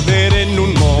 Me perderé en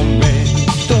un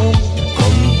momento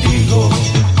contigo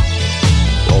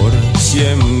por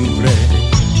siempre.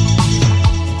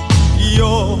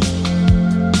 Yo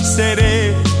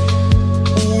seré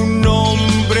un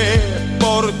hombre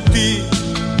por ti.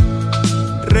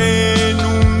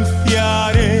 Renunciaré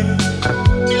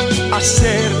a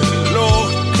ser lo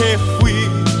que fui.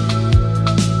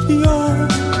 Yo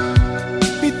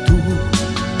y tú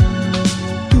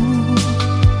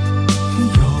y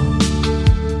yo.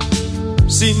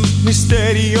 Sin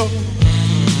misterio,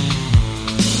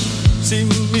 sin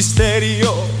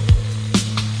misterio,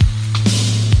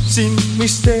 sin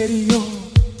misterio.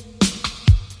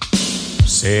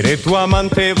 Seré tu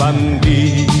amante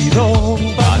bandido,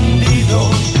 bandido.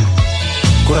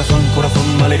 Corazón,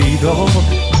 corazón malherido.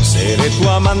 Seré tu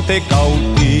amante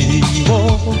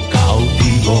cautivo,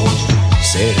 cautivo.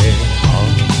 Seré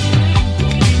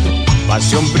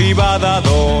pasión privada,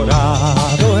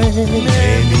 adorado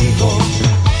enemigo.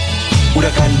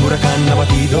 Huracán, huracán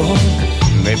abatido.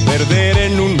 Me perderé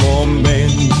en un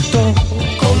momento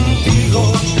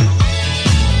contigo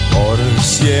por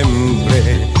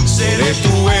siempre. Seré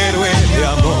tu héroe de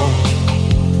amor.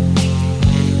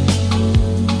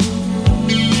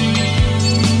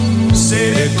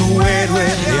 Seré tu héroe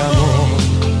de amor.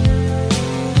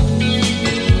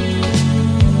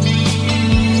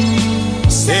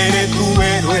 Seré tu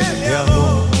héroe de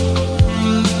amor.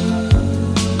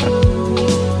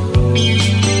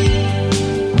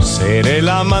 Seré el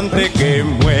amante que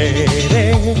muere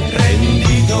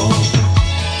rendido.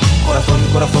 Corazón,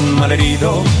 corazón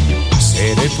malherido.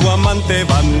 Seré tu amante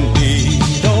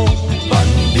bandido,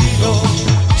 bandido.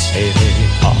 Seré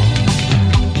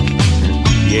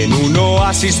y en un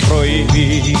oasis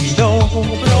prohibido,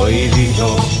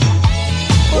 prohibido.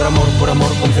 Por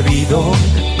amor concebido.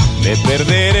 Me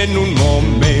perderé en un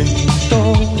momento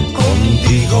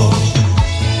contigo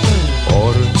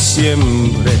por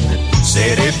siempre.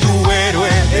 Seré tu héroe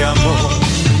de amor.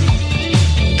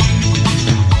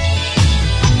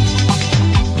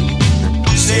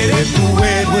 Seré tu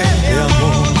héroe de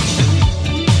amor.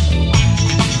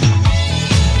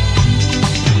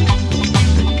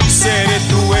 Seré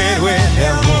tu héroe de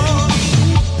amor.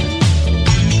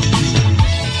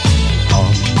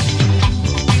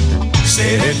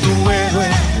 Seré tu héroe.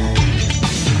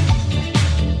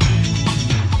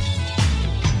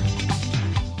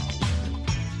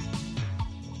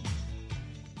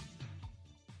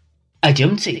 A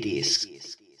John Cities.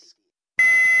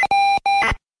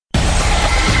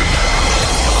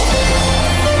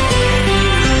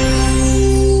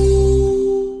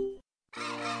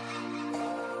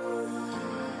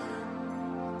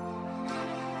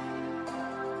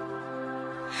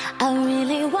 I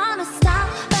really wanna stop,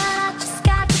 but I just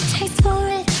got the taste for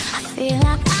it. I feel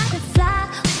like I could fly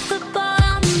with the ball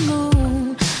on the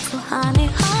moon. So honey,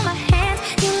 hold my hand,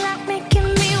 you like making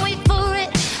me wait for it.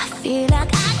 I feel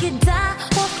like I could die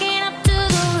walking up to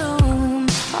the room.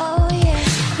 Oh yeah,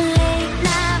 late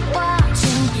night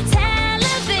watching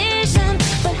television,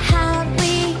 but how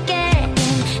we get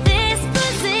in this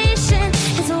position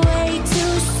is way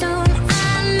too soon.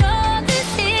 I know this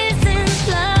isn't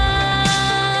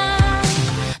love,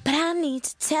 but I need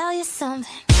to tell you something.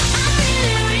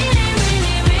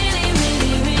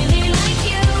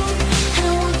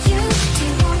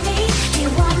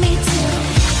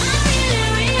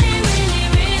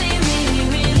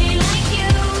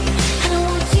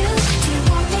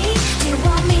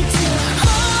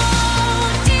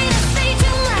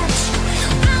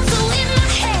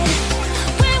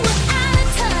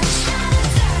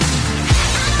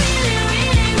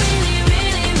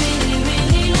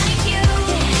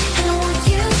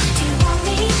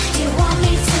 Me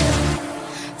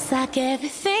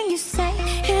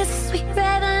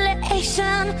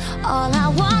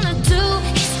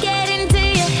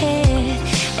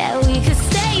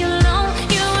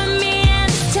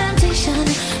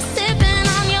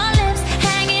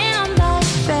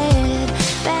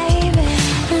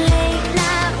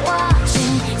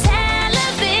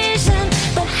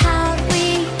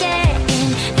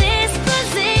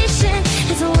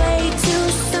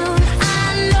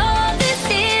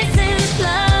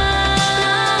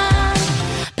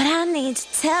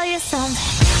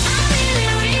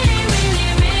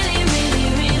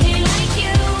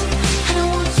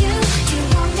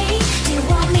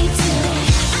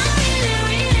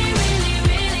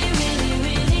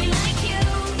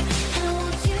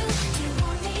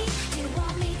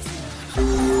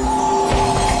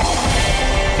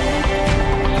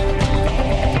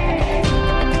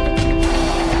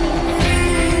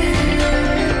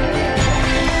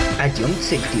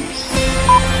 80s.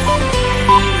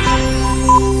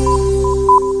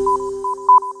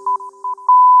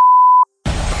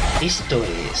 Esto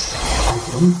es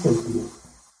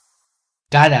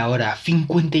cada hora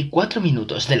 54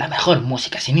 minutos de la mejor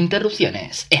música sin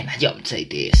interrupciones en Ion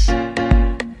 80s.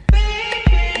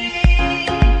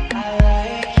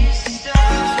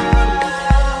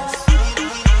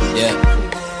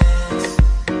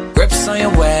 Grips on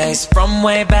your waist from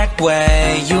way back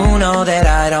way. You know that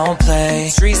I don't play.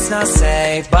 Streets not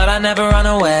safe, but I never run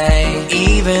away,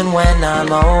 even when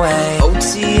I'm away.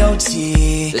 OT,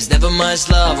 OT. There's never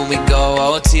much love when we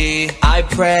go OT. I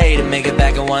pray to make it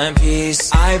back in one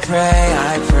piece. I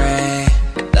pray.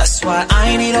 That's why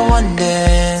I need a one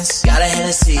dance. Got a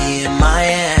Hennessy in my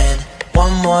hand.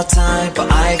 One more time,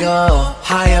 but I go.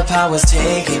 Higher powers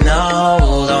taking a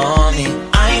hold on me.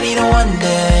 I need a one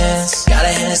dance. Got a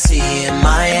Hennessy in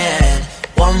my hand.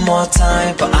 One more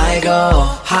time, but I go.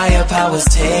 Higher powers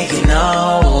taking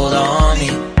a hold on me.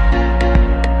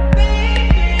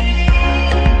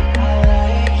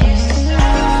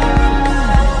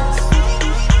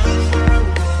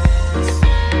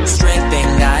 Strength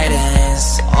and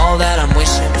guidance, all that I'm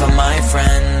wishing for my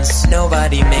friends.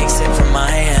 Nobody makes it from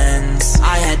my ends.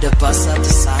 I had to bust up the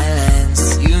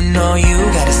silence. You know you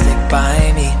gotta stick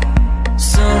by me.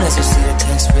 Soon as you see the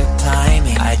text, reply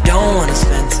me. I don't wanna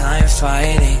spend time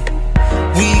fighting.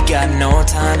 We got no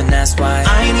time and that's why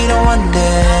I need a one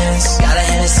dance. Got a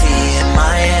Hennessy in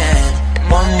my hand.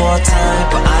 One more time,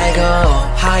 but I go.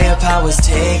 Higher powers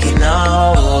taking a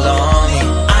hold on me.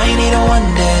 I need a one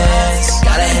dance.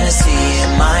 Got a Hennessy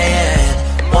in my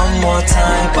hand. One more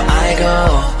time, but I go.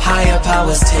 Higher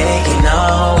powers taking a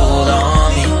hold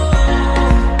on me.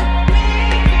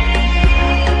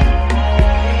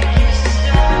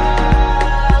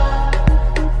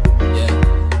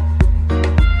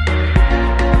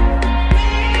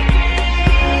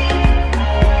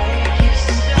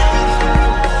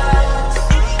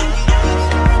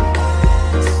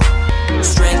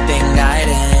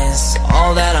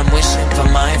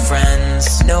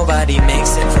 Nobody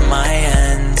makes it from my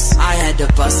ends. I had to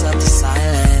bust up the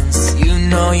silence. You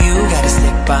know you gotta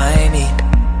stick by me.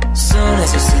 Soon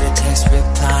as you see the text,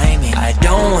 reply me. I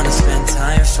don't wanna spend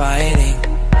time fighting.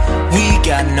 We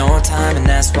got no time and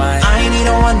that's why I need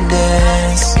a one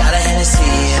dance. Got a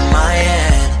Hennessy in my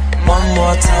hand. One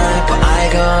more time, but I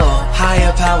go.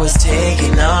 Higher powers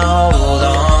taking a hold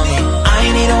on me. I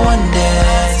need a one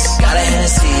dance. Got a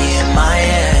Hennessy in my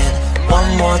hand.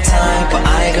 One more time, but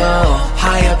I go.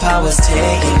 Higher powers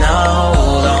taking a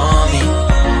hold on me.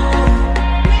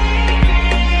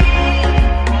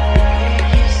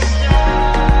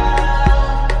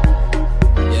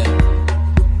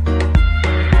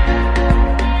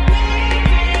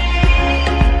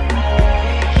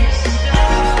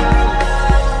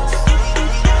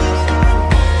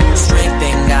 Strength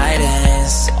and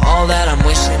guidance, all that I'm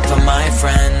wishing for my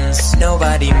friends.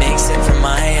 Nobody makes it from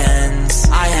my ends.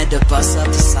 I had to bust up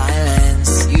the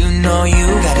silence. You know you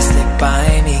gotta stick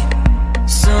by me.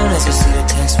 Soon as you see the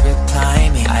text, reply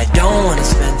me. I don't wanna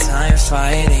spend time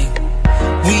fighting.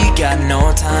 We got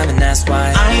no time and that's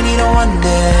why I need a one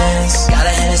dance. Got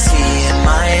a Hennessy in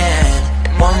my hand.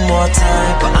 One more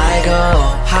time, but I go.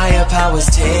 Higher powers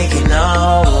taking a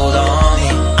hold on me.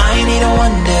 I need a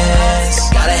one dance.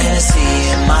 Got a Hennessy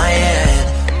in my hand.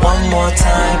 One more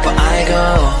time, but I go.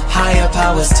 Higher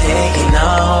powers taking a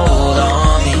hold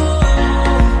on me.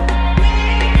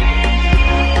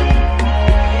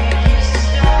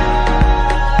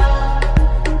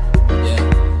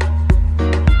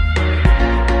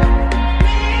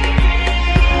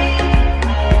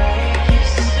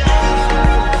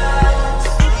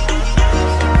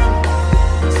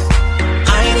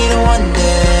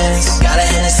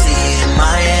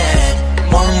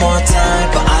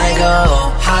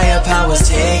 Powers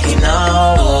taking a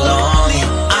hold on me.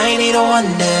 I need a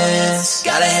one dance.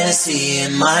 Got a Hennessy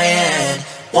in my hand.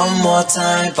 One more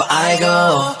time, but I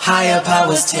go. Higher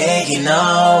powers taking a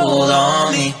hold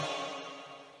on me.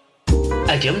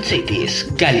 Ion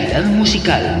 80s, calidad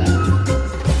musical.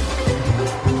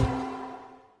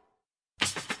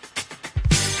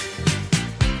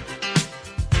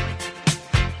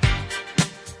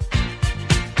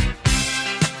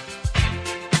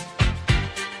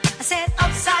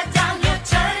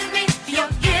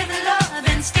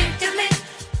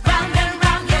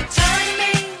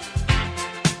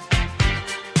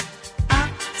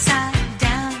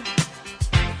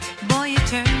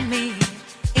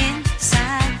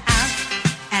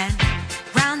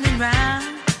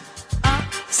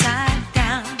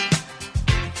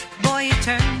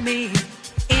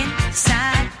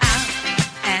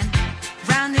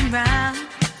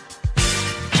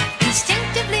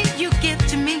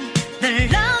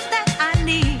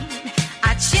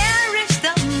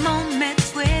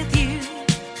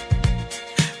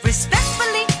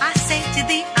 Respectfully, I say to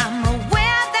thee, I'm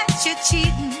aware that you're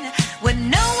cheating when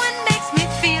no one makes me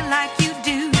feel like you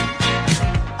do.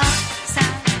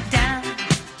 Upside down,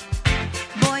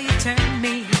 boy, you turn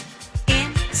me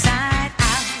inside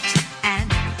out and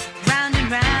round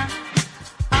and round.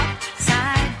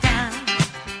 Upside down,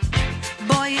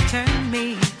 boy, you turn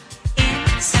me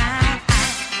inside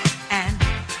out and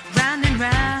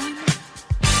round.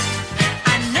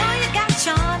 I know you got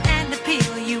charm and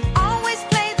appeal. You always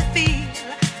play the field.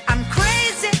 I'm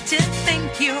crazy to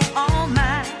think you're all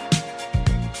mine.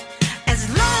 As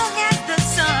long as the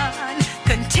sun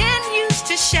continues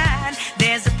to shine,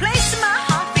 there's a place in my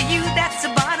heart for you. That's the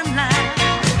bottom line.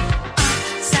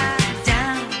 Upside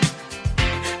down,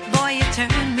 boy, you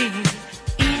turn me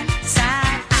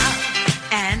inside out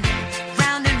and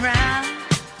round.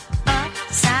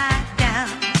 Upside down,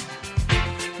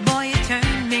 boy, you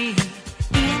turn me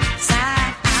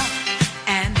inside out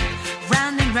and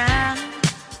round.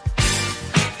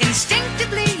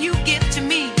 Instinctively you give to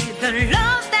me the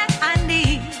love that I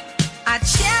need. I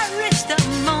cherish the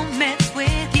moments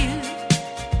with you.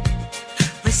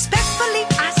 Respectfully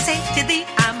I say to thee,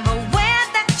 I'm aware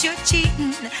that you're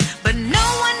cheating, but no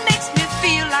one makes me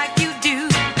feel like you do.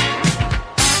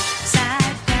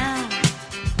 Upside down,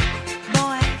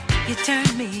 boy, you turn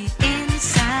me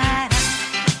inside out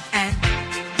and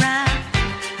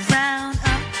round,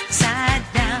 upside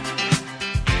down.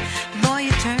 Boy,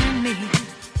 you turn me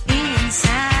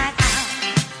inside out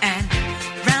and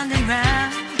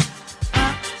round,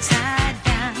 upside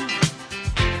down.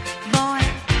 Boy,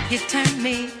 you turn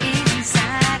me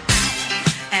inside out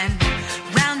and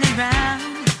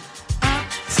round,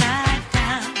 upside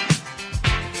down.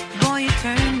 Boy, you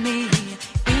turn me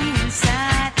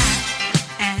inside out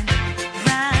and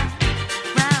round,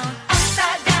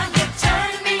 upside down. You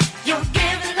turn me, you're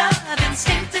giving love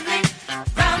instinctively.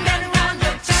 Round and round,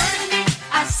 you're turning me.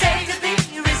 I say to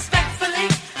thee respectfully,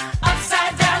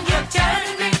 upside down, you're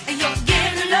turning me. You're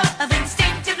giving love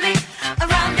instinctively.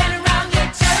 Around and around,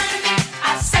 you're turning me.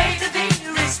 I say to thee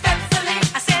respectfully,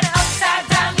 I said upside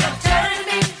down, you're turning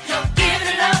me. You're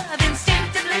giving love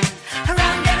instinctively.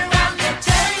 Around and around, you're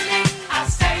turning me. I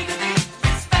say to thee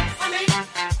respectfully,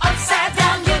 upside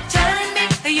down, you're turning me.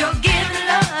 You're giving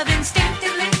love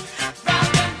instinctively.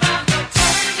 Round and round, you're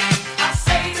turning me. I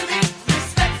say to thee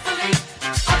respectfully,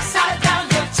 upside down,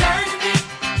 you're turning me.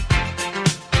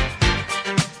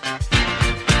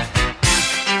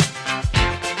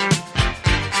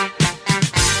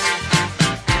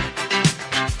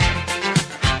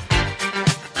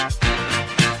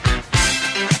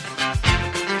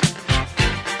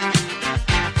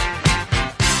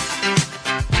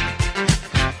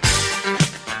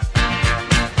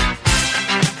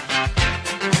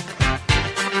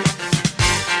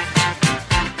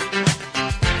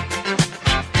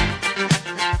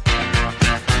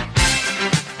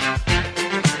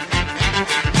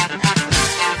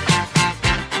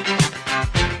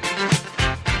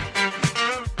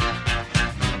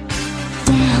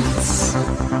 Dance,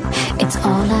 it's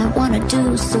all I wanna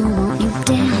do, so won't you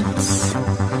dance?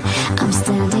 I'm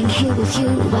standing here with you,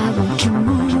 why won't you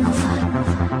move?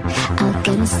 I'll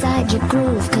get inside your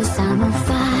groove, cause I'm on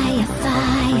fire,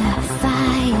 fire,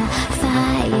 fire,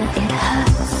 fire. It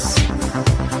hurts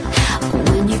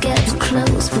when you get too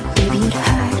close, but baby it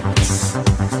hurts.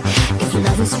 If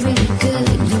love is really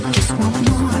good, you just want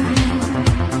more.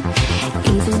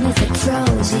 Even if it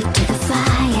throws you to the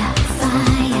fire,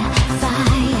 fire,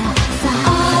 fire, fire.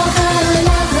 All the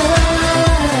lovers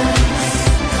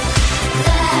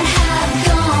that have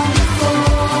gone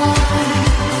before,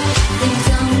 they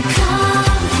don't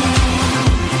compare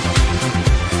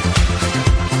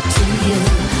to you.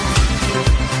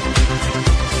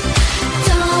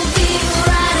 Don't be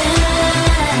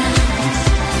frightened,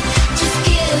 just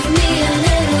give me a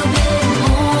little bit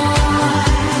more.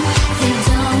 They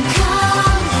don't compare.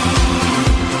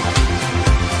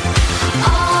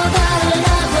 All the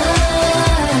lovers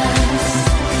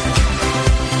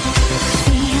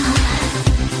feel.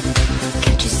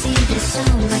 Can't you see there's so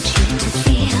much here to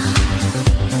feel?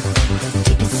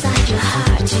 Deep inside your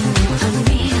heart, you know I'm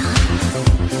real.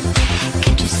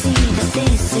 Can't you see that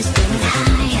this is going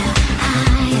higher,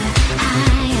 higher,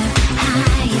 higher,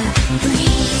 higher?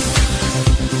 Breathe.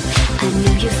 I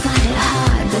know you find it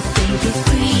hard, but baby,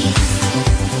 breathe.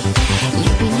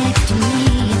 You be next to me,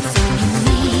 it's all you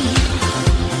need.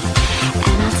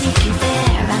 And I'll take you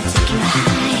there, I'll take you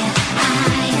higher,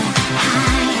 higher,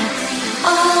 higher.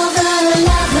 All the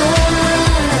lovers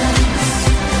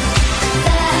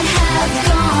that have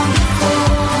gone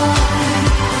before,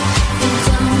 they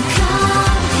don't compare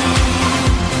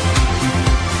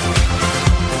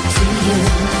to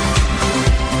you.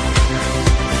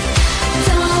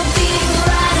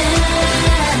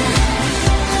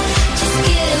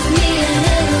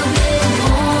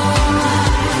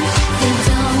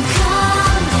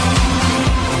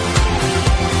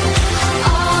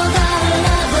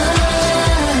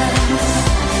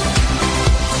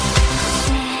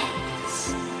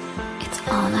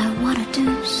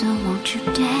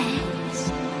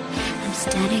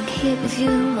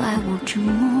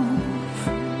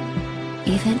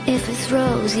 even if it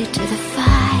throws you to the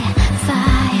fire,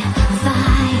 fire,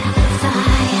 fire,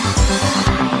 fire, fire.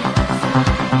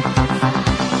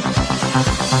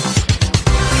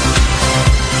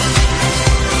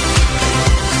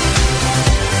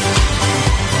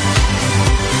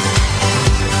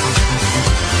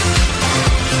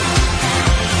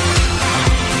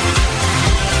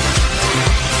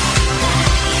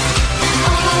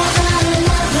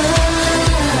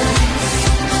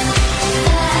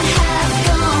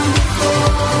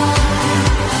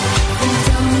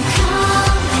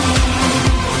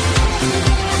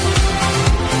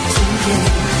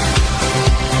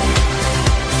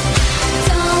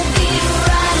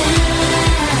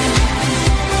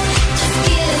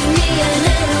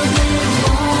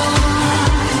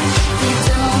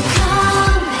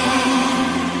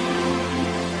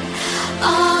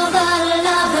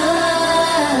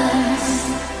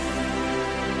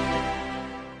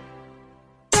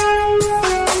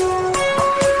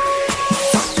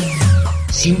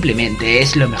 Simplemente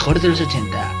es lo mejor de los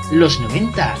 80, los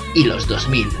 90 y los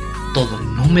 2000. Todo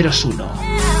números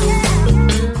 1.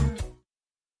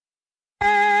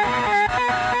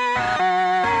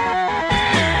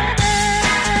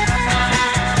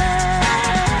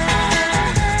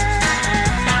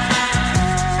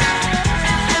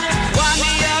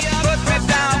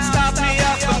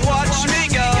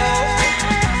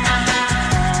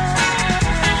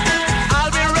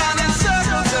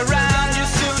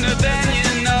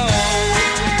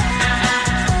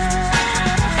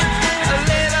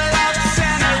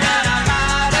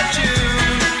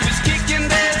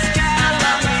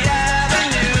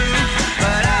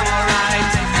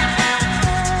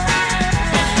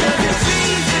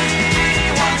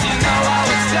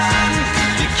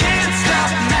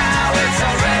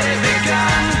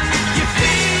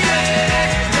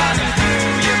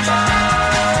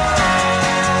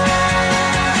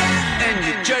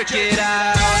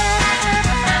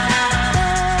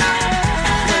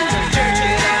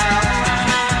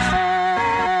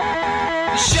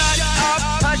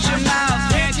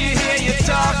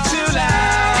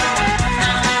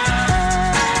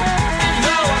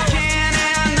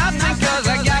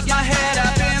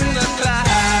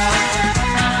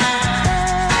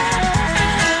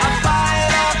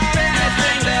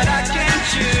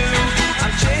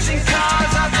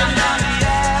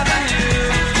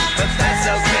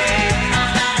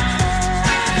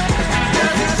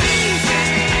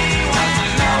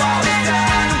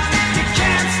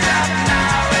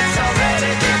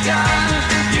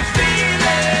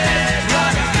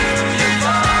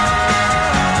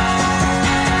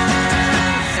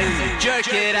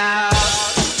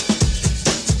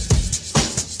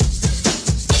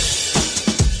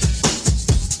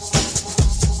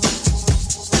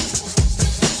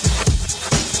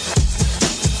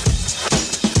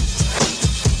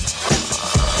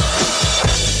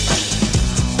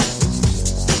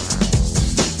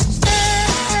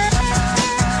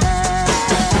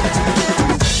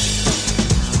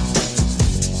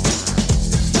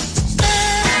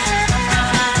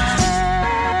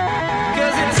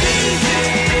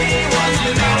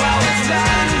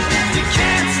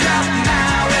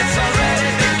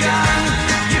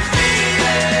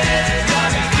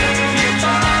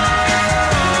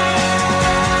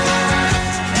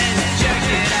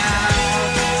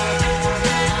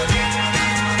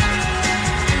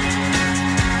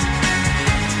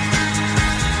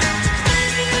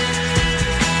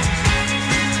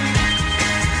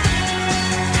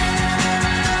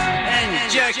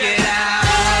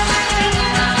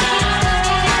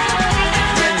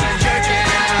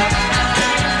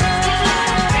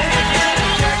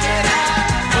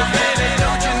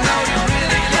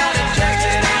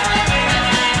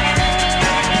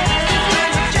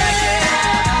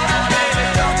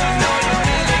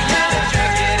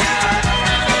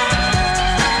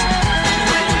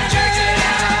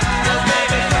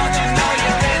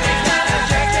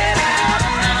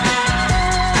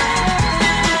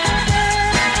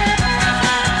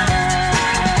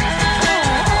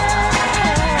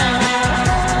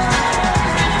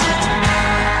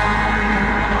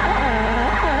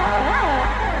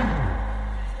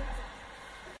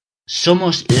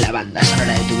 Somos la banda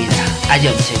sonora de tu vida. A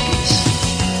John Chekis.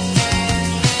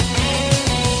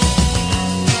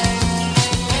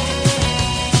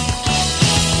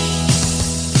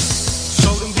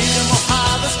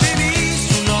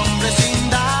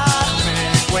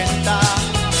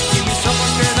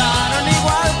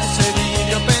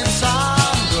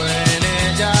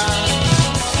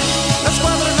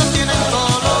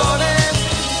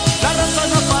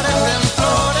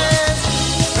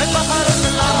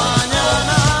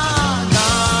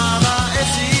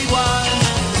 Es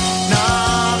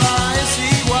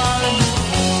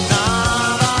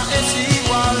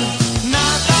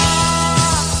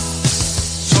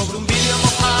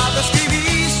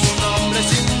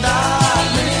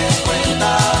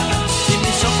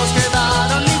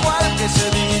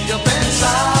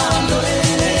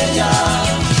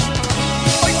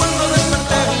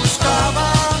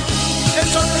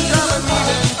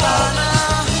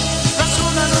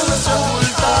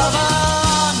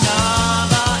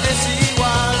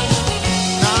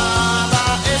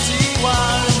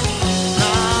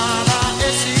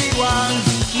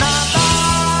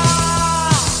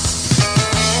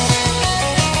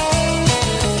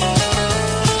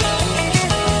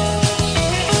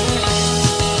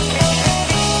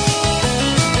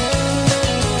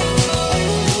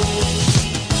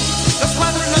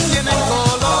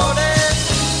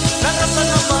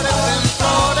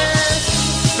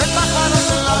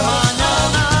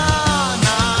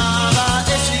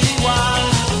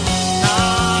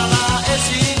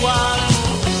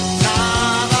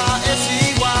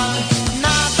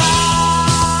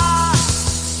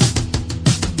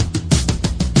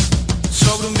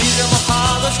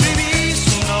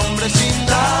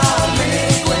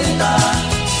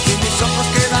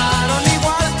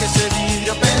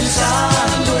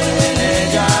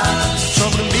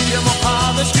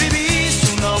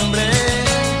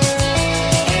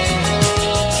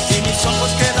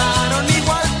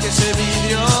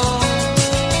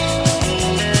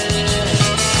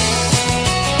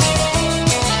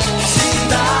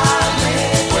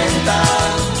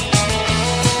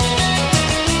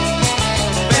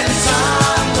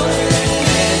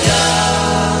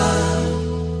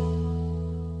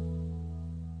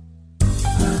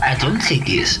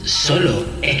Cities, solo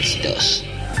éxitos.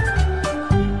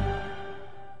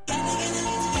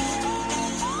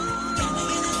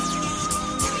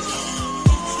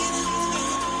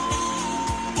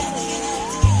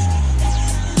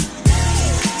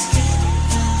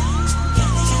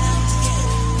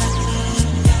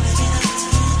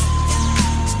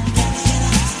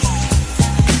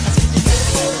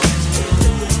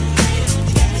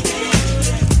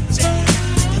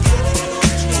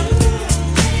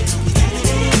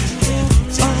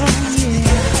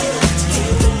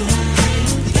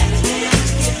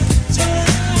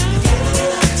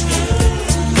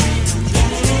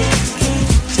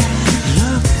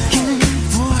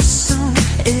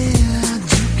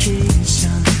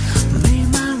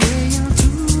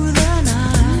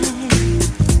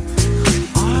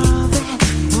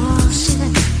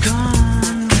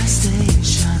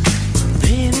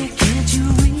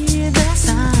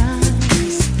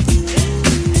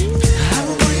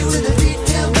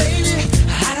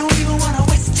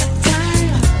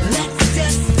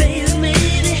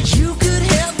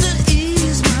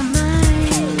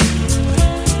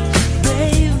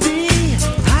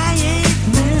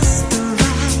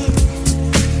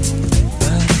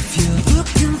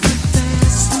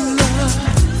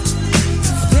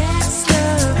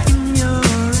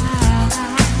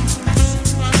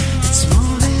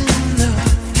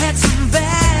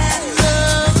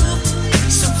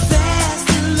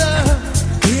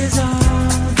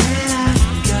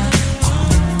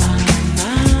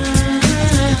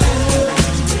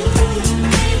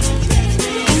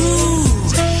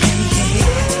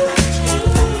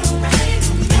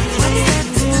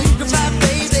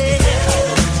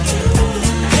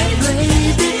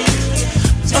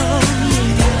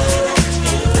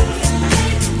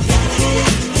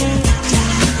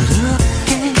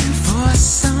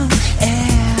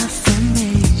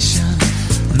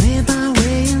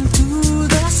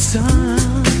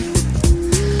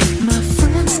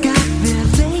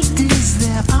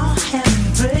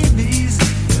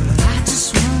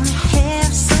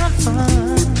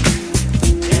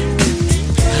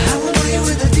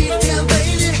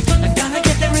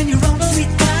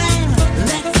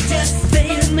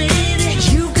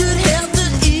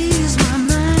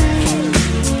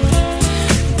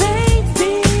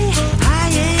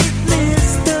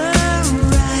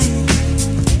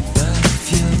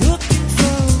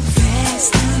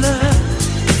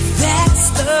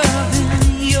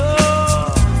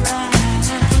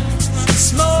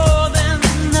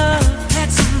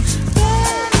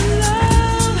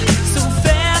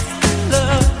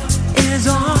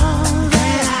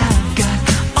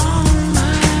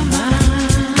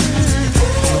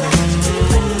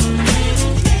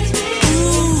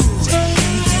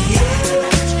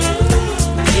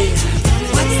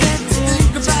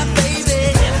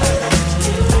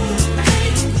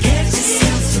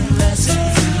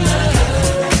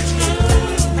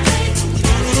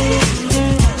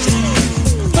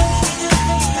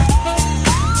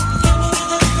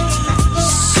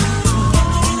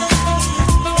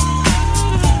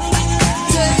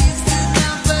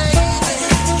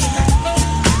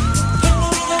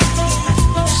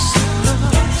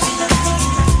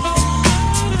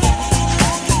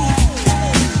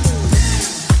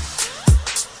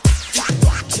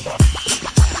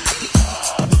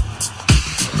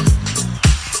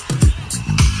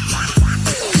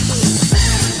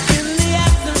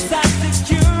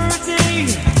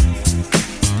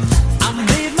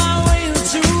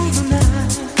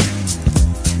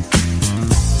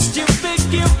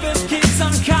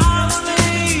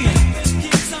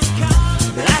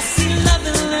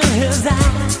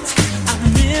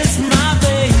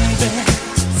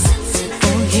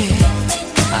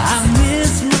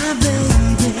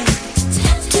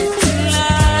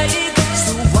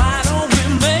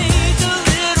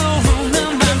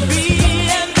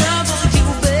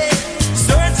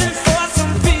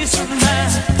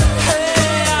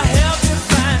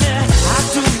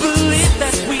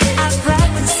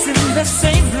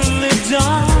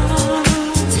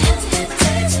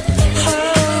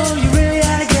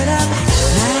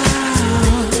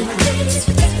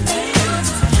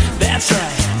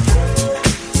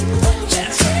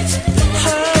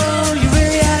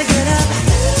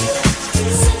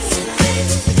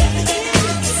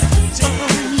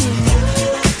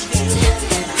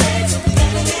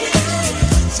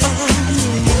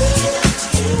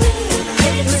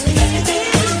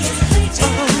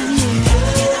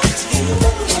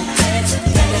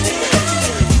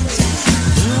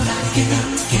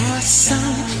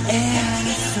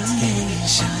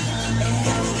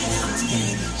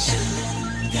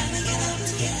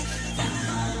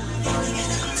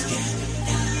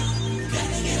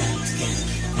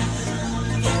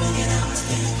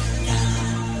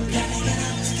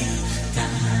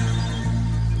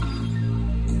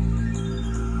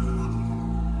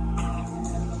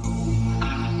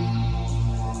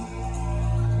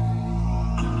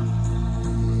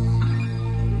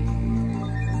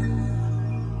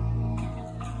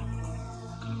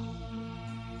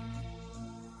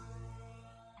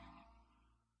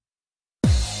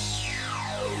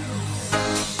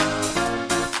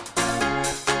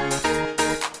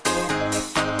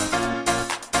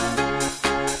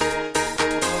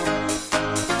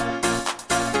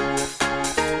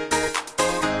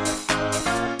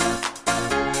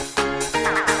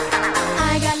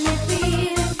 I got me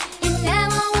feeling it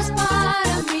never was part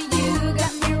of me. You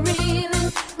got me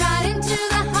reeling right into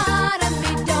the heart of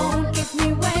me. Don't keep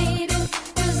me waiting,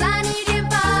 'cause I need your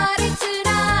body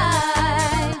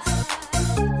tonight.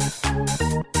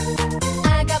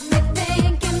 I got me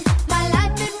thinking my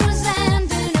life it was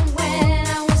ending, and when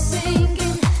I was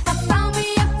sinking, I found me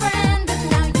a friend, and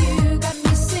now you got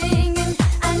me singing.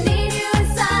 I need you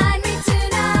inside me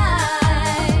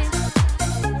tonight.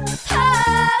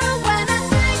 Oh, when I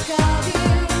think of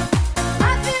you,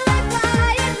 I feel like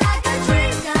flying, like a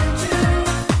dream come true.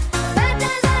 Bad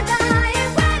days are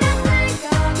dying when I think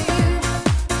of you.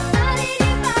 I need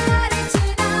your body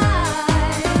tonight.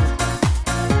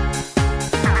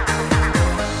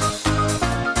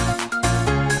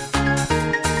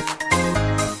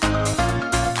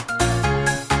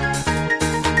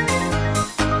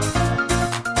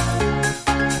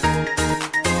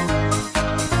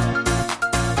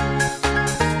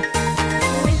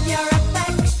 With your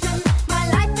affection, my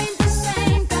life ain't the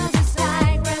same, 'cause it's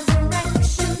like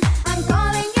resurrection. I'm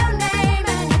calling your name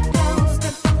and it goes to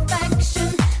perfection,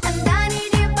 and I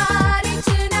need your body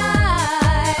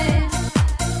tonight.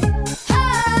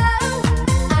 Oh,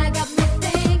 I got me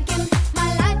thinking my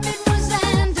life it was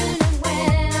ending, and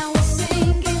when I was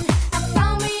sinking, I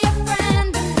found me a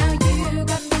friend, and now you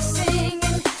got me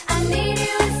singing. I need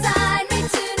you inside me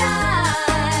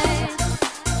tonight.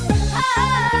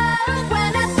 Oh,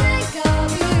 when I think of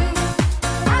you,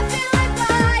 I feel like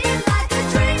flying, like a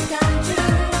dream come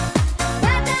true.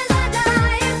 Bad days are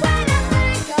dying when I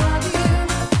think of you.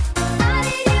 I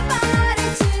need your body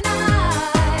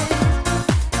tonight.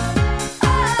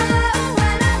 Oh,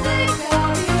 when I think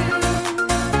of you,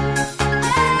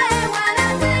 hey, when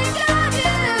I think of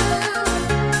you,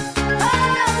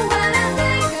 oh, when I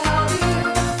think of you,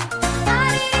 I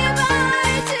need your body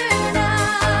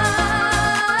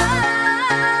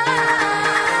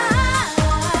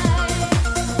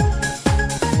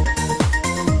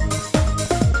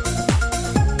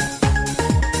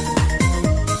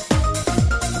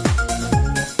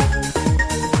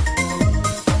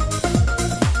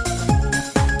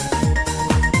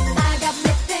I got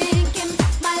me thinking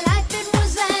my life it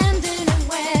was ending, and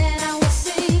when I was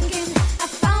sinking, I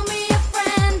found me a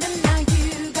friend, and now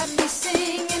you got me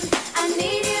singing. I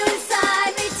need you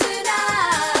inside me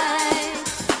tonight.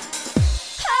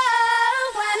 Oh,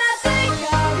 when I think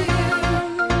of you,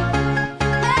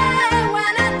 hey,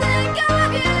 when I think of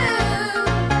you,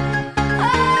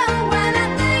 oh, when I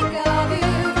think of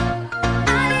you,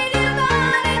 I need your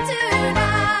body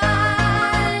tonight.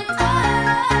 Oh,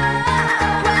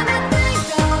 when I think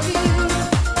of you,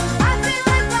 I feel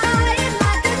like flying,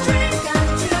 like a dream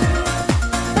come true.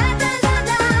 Bad days are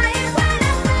dying when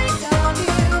I think of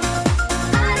you.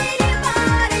 I need your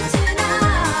body tonight.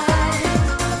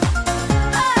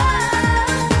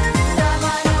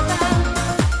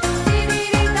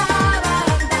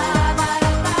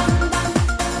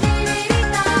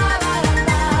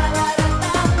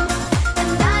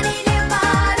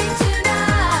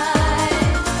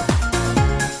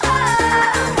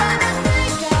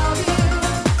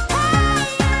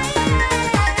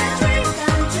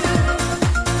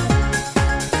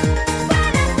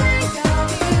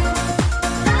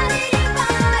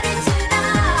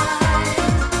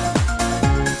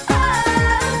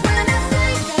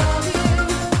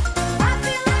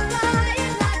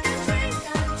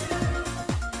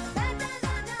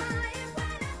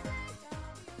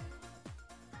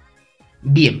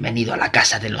 Bienvenido a la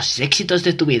casa de los éxitos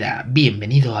de tu vida.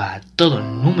 Bienvenido a todo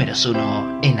números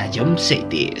 1 en Ion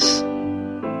Cities.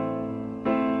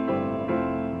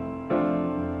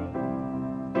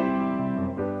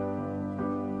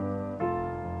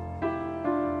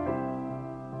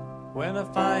 When I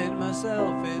find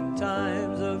myself in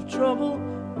times of trouble,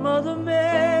 Mother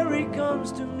Mary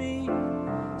comes to me,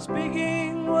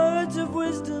 speaking words of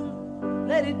wisdom,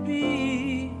 let it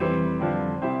be.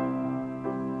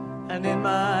 And in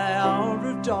my hour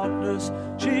of darkness,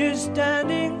 she is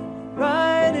standing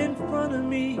right in front of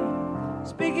me,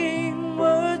 speaking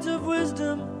words of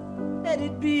wisdom, let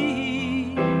it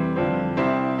be.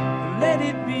 Let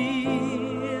it be,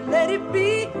 let it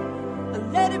be,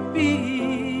 let it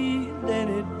be, let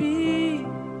it be.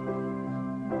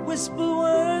 Whisper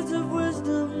words of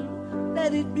wisdom,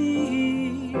 let it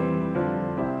be.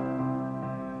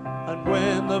 And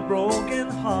when the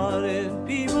broken-hearted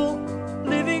people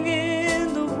living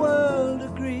in the world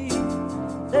agree,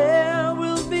 there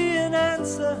will be an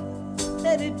answer,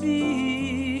 let it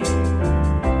be.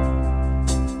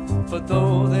 But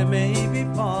though they may be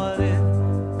parted,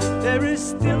 there is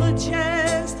still a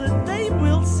chance that they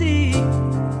will see.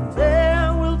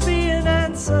 There will be an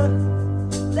answer,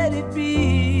 let it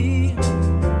be.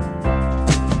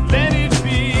 Let it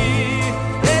be,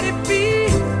 let it be,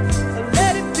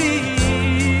 let it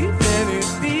be, let it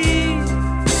be.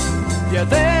 Yeah,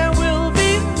 there will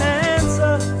be an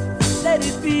answer, let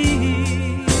it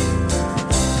be.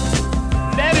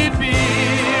 Let it be,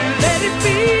 let it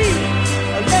be,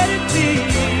 let it be,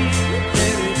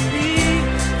 let it be.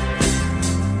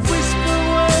 Whisper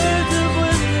words of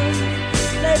wisdom,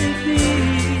 let it be.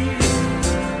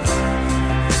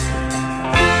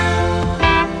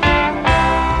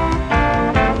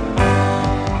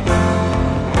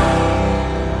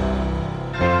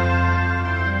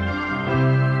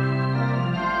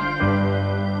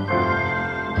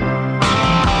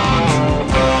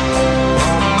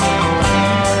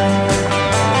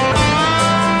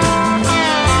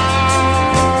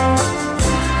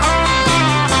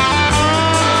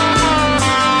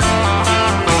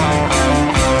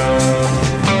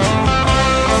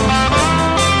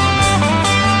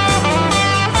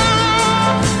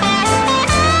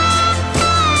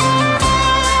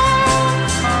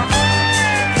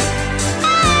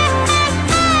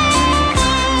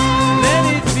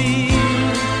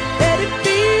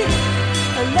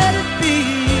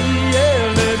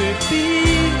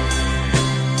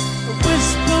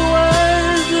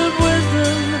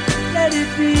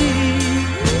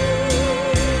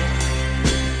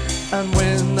 And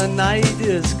when the night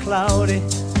is cloudy,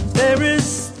 there is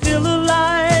still a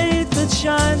light that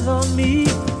shines on me.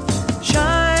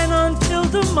 Shine until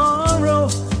tomorrow,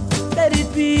 let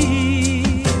it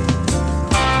be.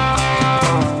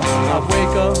 I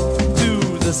wake up to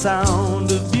the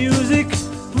sound of music.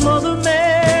 Mother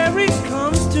Mary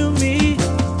comes to me,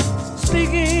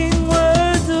 speaking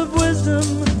words of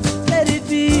wisdom, let it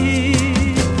be.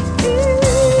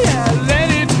 Yeah, let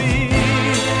it be,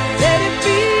 let it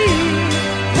be,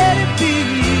 let it be,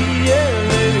 yeah,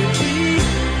 let it be.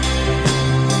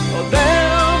 Oh, there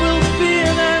will be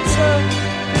an answer,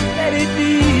 let it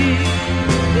be.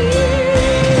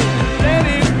 Let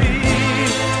it be,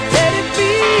 let it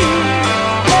be,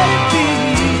 let it be,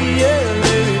 yeah,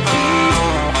 let it be.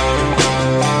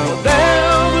 Oh,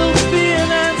 there will be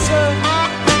an answer,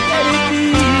 let it be.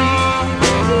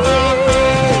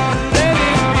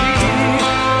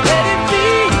 Let it be, let it be,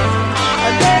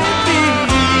 let it be,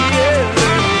 yeah,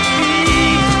 let it be.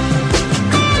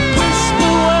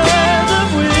 Whisper words of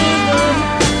wisdom,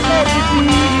 let it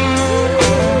be.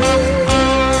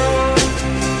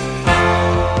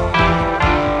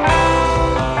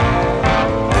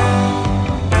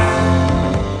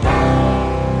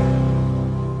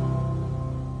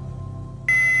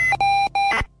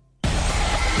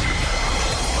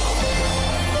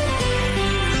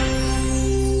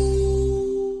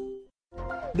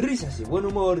 Risas y buen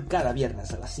humor cada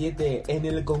viernes a las 7 en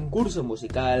el concurso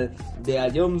musical de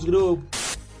A Jones Group.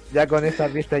 Ya con esta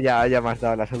pista ya me has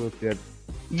dado la solución.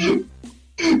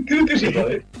 Creo que sí,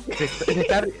 joder.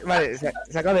 Vale, se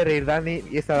acaba de reír Dani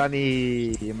y esta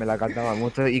Dani me la cantaba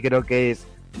mucho y creo que es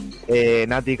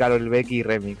Nati, Karol Becky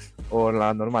remix. O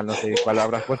la normal, no sé cuál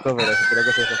habrás puesto, pero creo que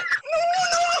es eso.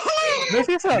 ¿No es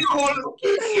eso?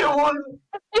 ¡Qué bueno!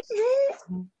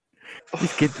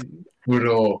 Es que...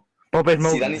 Bro. Pop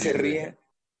Smoke.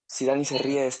 Si Dani se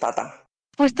ríe es Tata.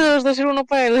 Pues todos dos ser uno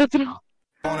para el otro.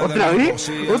 ¿Otra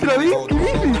vez? ¿Otra vez? ¿Qué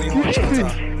dices?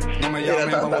 No me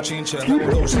llames como chinche,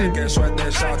 tú sé que eso es de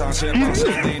Satan. Si es para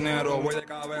hacer dinero, voy de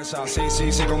cabeza. Sí,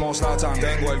 sí, sí, como Satan.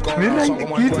 Tengo el corazón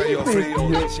como el cuello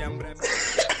frío. Siempre.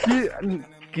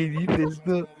 ¿Qué dices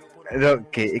tú? No,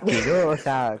 que no, o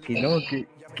sea, que no,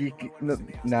 no,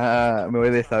 nada, me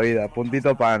voy de esta vida.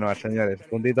 Puntito para Anuar, señores,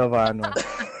 puntito para Anuar.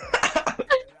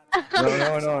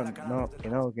 No, que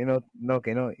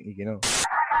no, y que no.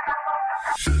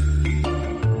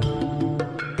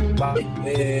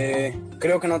 Vale,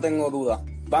 creo que no tengo duda.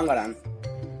 Bangarang.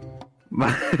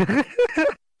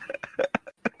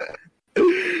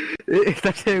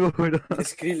 ¿Estás seguro?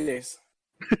 Skrillex.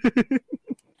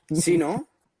 ¿Sí, no?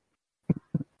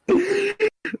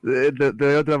 Te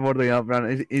doy otra oportunidad,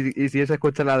 Fran. Y si es,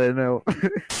 escúchala de nuevo.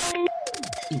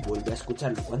 y vuelve a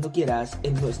escucharlo cuando quieras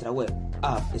en nuestra web,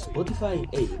 app, Spotify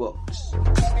e iVoox.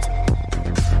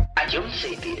 Ion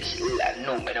City es la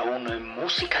número 1 en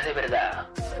música de verdad.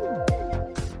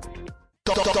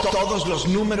 Todos los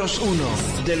números 1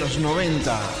 de los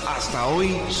 90 hasta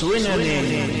hoy suenan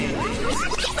en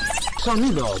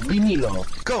Sonido Vinilo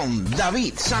con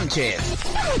David Sánchez.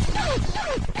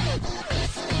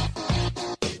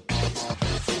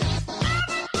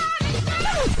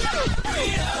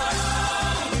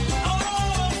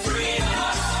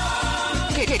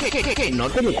 Que no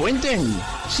te lo cuenten.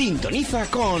 Sintoniza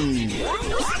con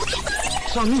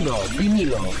Sonido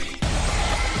Vinilo.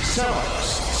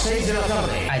 Sábados, 6 de la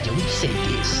tarde. Ion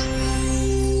Cities.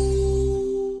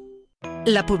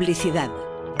 La publicidad.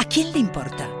 ¿A quién le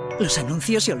importa? Los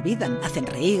anuncios se olvidan, hacen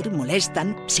reír,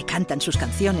 molestan, se cantan sus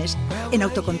canciones. En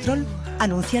Autocontrol,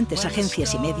 anunciantes,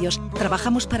 agencias y medios,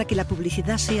 trabajamos para que la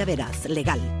publicidad sea veraz,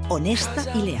 legal, honesta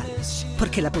y leal.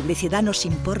 Porque la publicidad nos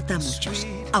importa a muchos.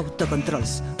 Autocontrol.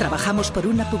 Trabajamos por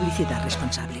una publicidad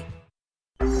responsable.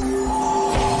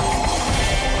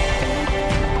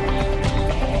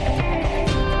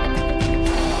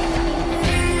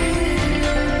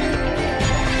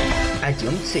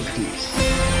 Ion Cities.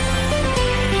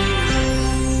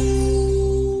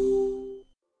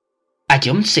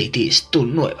 Ion Cities, tu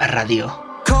nueva radio.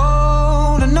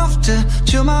 Cold enough to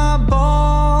chill my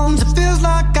bones. It feels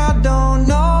like I don't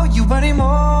know you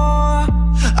anymore.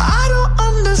 I don't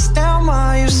understand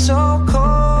why you're so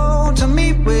cold to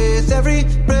me. With every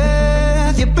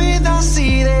breath you breathe, I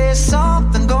see there's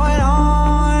something going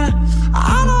on.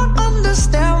 I don't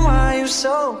understand why you're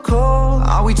so cold.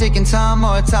 Are we taking time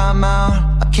or time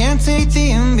out? I can't take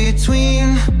the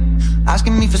in-between.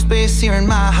 Asking me for space here in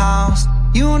my house.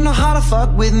 You don't know how to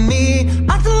fuck with me.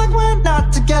 Acting like we're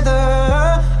not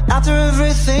together. After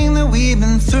everything that we've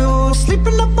been through.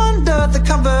 Sleeping up under the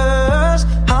covers.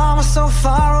 How am I so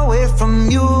far away from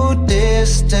you?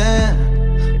 Distant.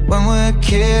 When we're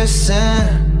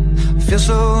kissing, feel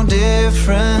so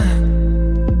different.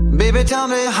 Baby, tell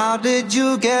me, how did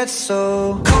you get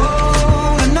so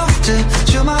cold enough to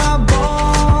chill my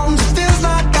bones? It feels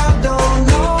like I don't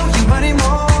know you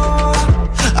anymore.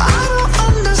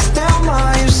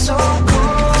 Why you're so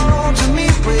cold to me?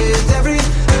 With every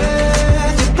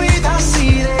breath you breathe, I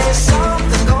see there's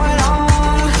something going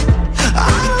on. I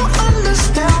don't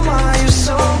understand why you're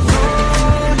so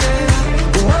cold, yeah.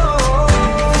 Whoa,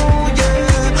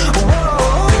 yeah. Whoa,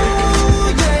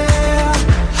 yeah.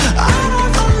 I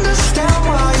don't understand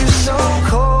why you're so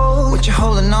cold. What you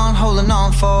holding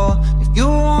on for? If you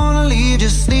wanna leave,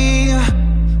 just leave.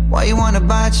 Why you wanna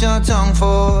bite your tongue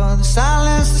for? The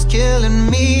silence is killing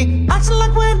me. Acting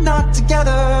like we're not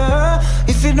together.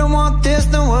 If you don't want this,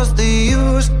 then what's the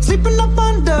use? Sleeping up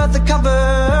under the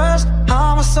covers.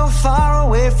 How am I so far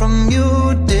away from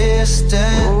you?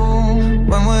 Distant. Ooh.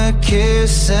 When we're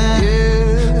kissing,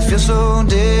 yeah. It feels so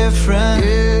different,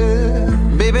 yeah.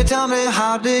 Baby, tell me,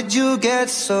 how did you get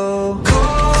so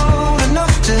cold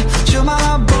enough to chill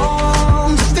my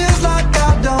bones? It feels like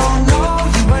I don't know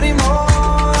you anymore.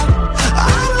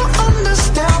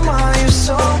 Why you're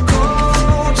so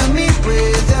cold to me?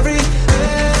 With every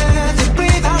breath you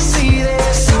breathe, I see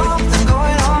there's something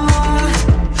going on.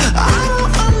 I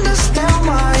don't understand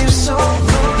why you're so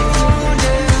cold,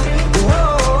 yeah. Whoa,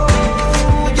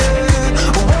 yeah.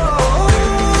 Whoa,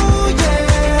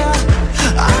 yeah.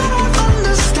 I don't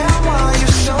understand why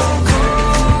you're so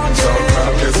cold, yeah.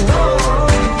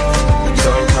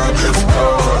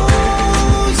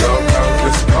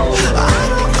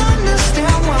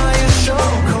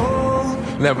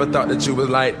 Never thought that you was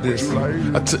like this.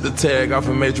 I took the tag off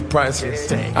and made you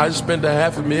priceless. I just spent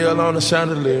 $500,000 on a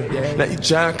chandelier. Now you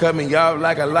tryna cut me off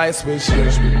like a light switch.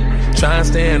 Tryna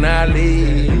stay in our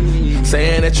league.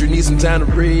 Saying that you need some time to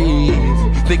breathe.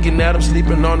 Thinking that I'm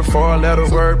sleeping on the 4-letter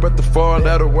word, but the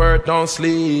 4-letter word don't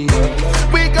sleep.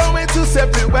 We going two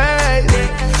separate ways.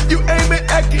 You ain't been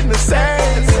acting the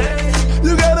same.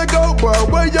 You gotta go, boy,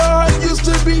 where your heart used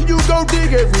to be, you go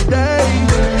dig every day.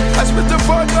 I spent the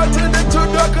 4 door to the 2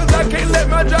 door, cause I can't let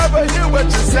my driver hear what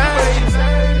you say.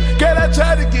 Can I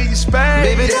try to give you space?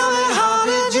 Baby, tell me, how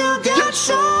did you get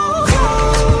so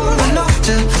cold enough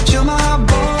to chill my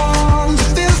bones?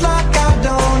 It feels like I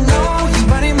don't know you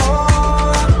anymore.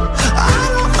 I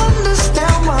don't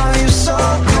understand why you're so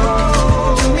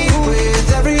cold to me.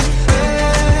 With every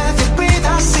breath you breathe,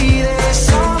 I see there's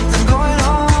something going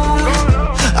on.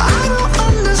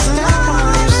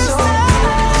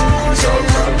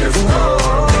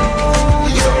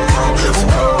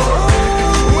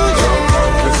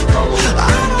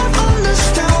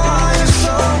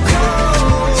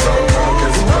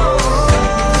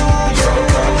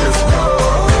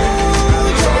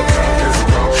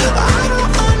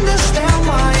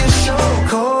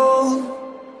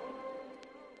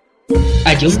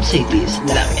 Ion Cities,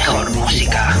 la mejor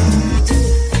música.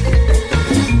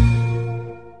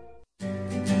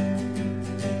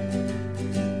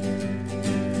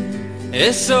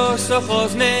 Esos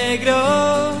ojos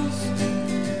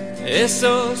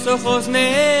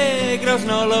negros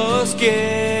no los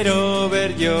quiero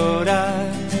ver llorar,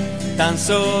 tan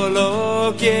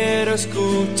solo quiero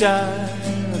escuchar.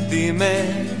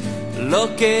 Dime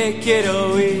lo que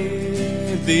quiero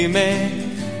oír, dime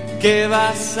que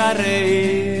vas a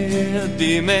reír,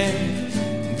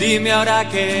 dime ahora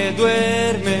que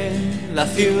duerme la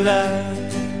ciudad.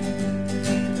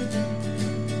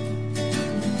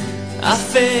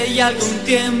 Hace ya algún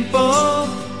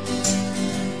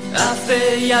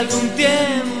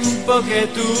tiempo que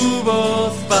tu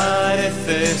voz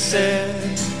parece ser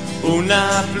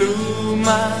una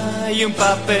pluma y un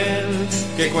papel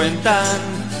que cuentan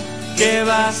que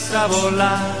vas a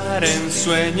volar en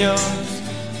sueños,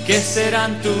 que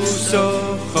serán tus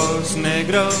ojos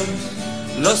negros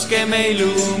los que me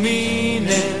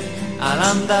iluminen al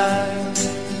andar.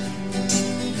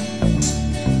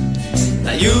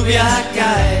 La lluvia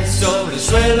cae sobre el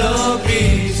suelo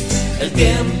gris, el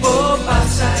tiempo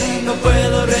pasa y no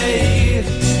puedo reír.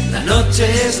 La noche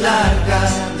es larga,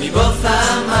 mi voz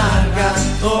amarga,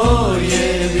 hoy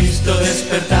he visto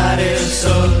despertar el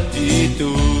sol y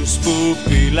tus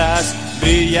pupilas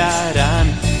brillarán.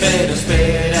 Pero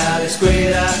espera,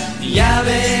 descuida y ya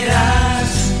verás,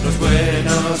 los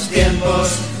buenos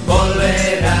tiempos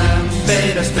volverán.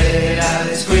 Pero espera,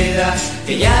 descuida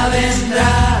que ya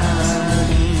vendrán,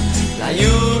 la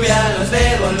lluvia los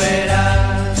devolverá.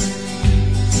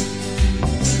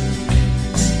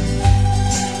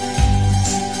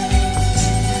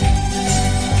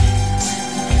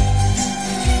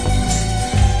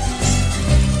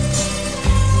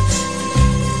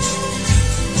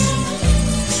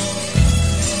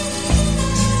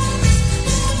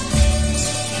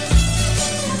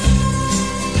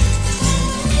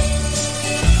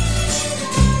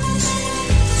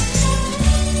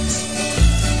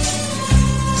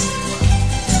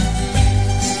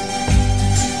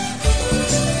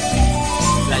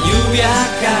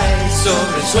 Cae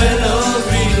sobre el suelo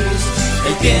gris,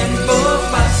 el tiempo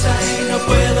pasa y no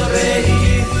puedo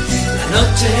reír. La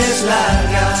noche es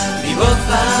larga, mi voz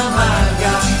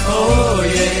amarga, hoy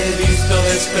he visto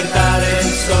despertar el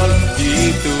sol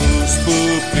y tus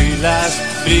pupilas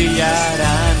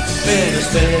brillarán. Pero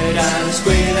espera,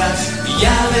 descuida y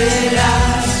ya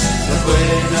verás, los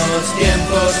buenos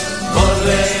tiempos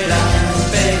volverán.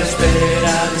 Pero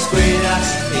espera, descuida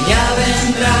que ya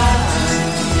vendrán,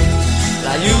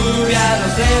 la lluvia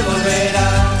nos devolverá.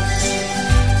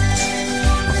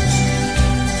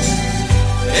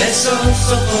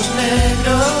 Esos ojos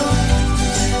negros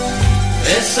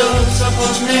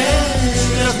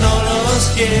no los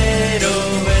quiero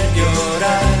ver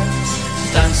llorar,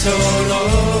 tan solo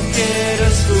quiero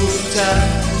escuchar.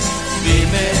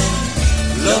 Dime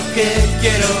lo que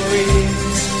quiero oír,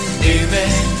 dime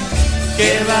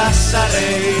que vas a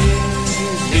reír,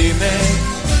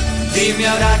 dime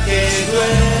ahora que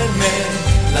duerme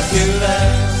la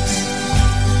ciudad.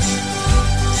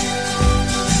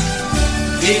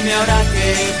 Dime ahora que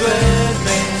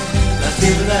duerme la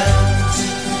ciudad.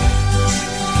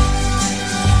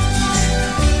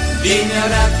 Dime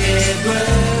ahora que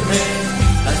duerme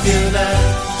la ciudad.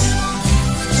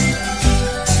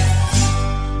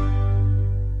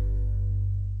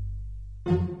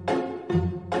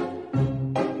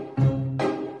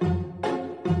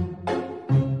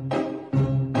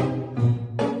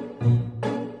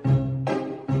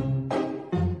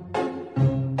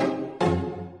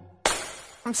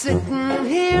 I'm sitting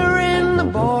here in the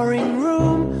boring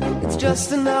room. It's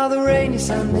just another rainy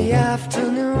Sunday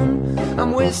afternoon.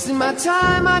 I'm wasting my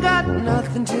time, I got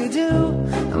nothing to do.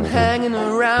 I'm hanging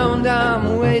around,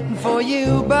 I'm waiting for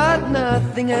you, but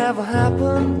nothing ever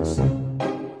happens.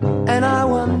 And I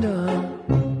wonder,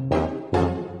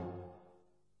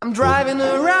 I'm driving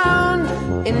around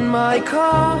in my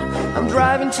car. I'm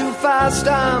driving too fast,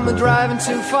 I'm driving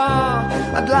too far.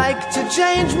 I'd like to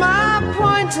change my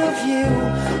point of view.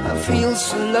 I feel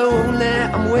so lonely,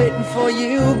 I'm waiting for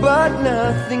you, but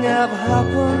nothing ever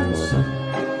happens.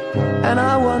 And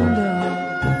I wonder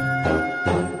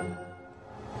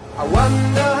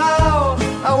how,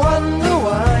 I wonder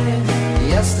why.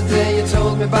 Yesterday you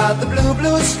told me about the blue,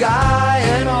 blue sky,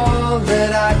 and all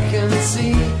that I can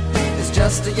see is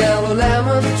just a yellow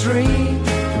lemon tree.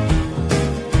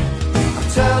 I'm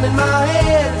turning my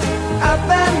head up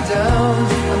and down.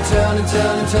 I'm turning,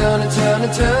 turning, turning,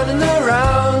 turning, turning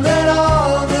around, and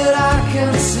all that I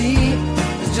can see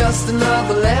is just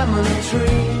another lemon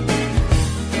tree.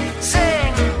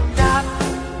 Sing, da,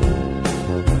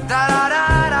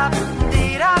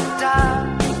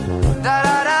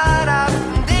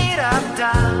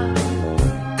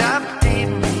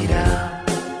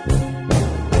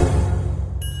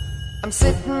 I'm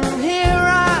sitting here,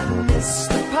 I miss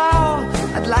the power.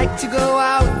 I'd like to go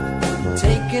out,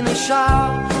 taking a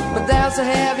shower, but there's a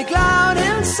heavy cloud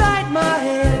inside my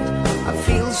head. I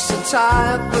feel so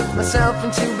tired, put myself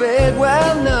into bed.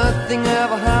 Well, nothing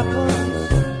ever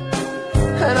happens,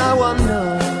 and I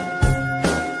wonder.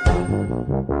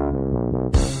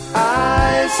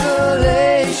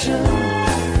 Isolation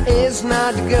is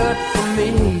not good for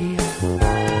me.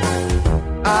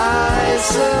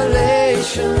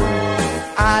 Isolation,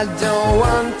 I don't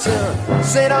want to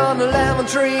sit on a lemon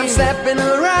tree. I'm stepping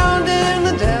around in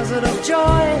the desert of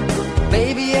joy.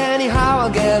 Maybe anyhow I'll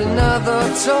get another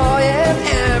toy, and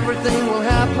everything will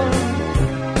happen.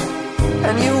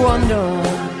 And you wonder,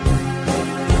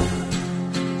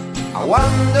 I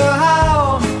wonder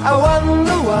how, I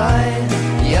wonder why.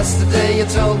 Yesterday you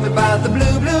told me about the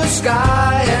blue, blue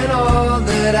sky, and all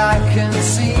that I can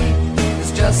see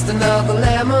is just another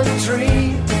lemon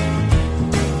tree.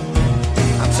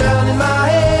 I'm turning my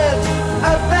head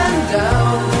up and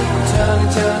down, I'm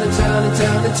turning, turning, turning,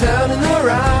 turning, turning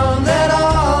around, and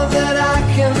all that I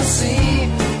can see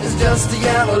is just a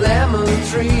yellow lemon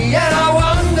tree. And I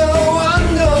wonder,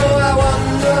 wonder, I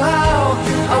wonder how,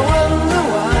 I wonder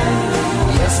why.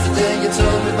 Yesterday you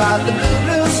told me about the blue,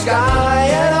 blue sky,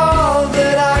 and all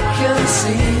that I can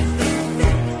see,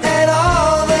 and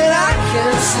all that I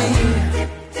can see,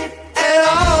 and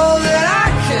all that I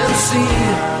can see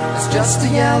is just a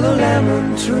yellow lemon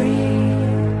tree.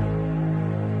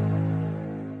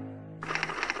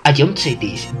 Ion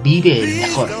Cities vive el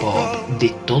mejor pop de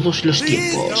todos los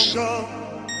tiempos.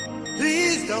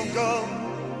 Please don't go,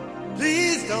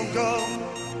 please don't go,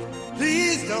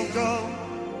 please don't go,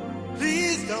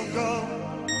 please don't go,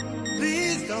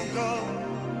 please don't go,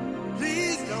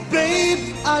 please don't go. Babe,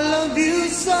 I love you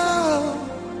so.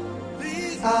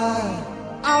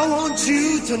 I want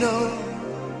you to know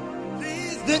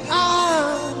that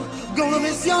I'm gonna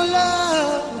miss your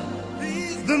love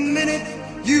the minute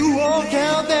you walk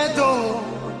out that door.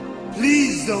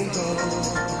 Please don't go.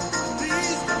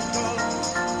 Please don't go.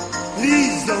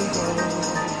 Please don't go.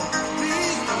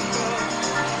 Please don't go.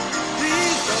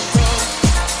 Please don't go.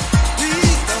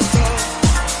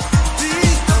 Please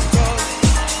don't go.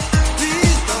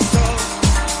 Please don't go. Please don't go.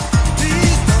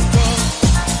 Please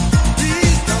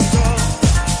don't go.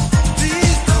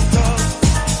 Please don't go.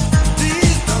 Please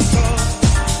don't go.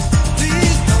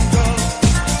 Please don't go. Please don't go.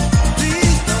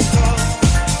 Please don't go.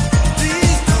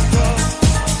 Please don't go.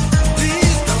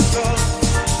 Please don't go.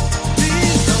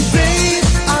 Please don't. Babe,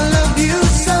 I love you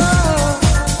so.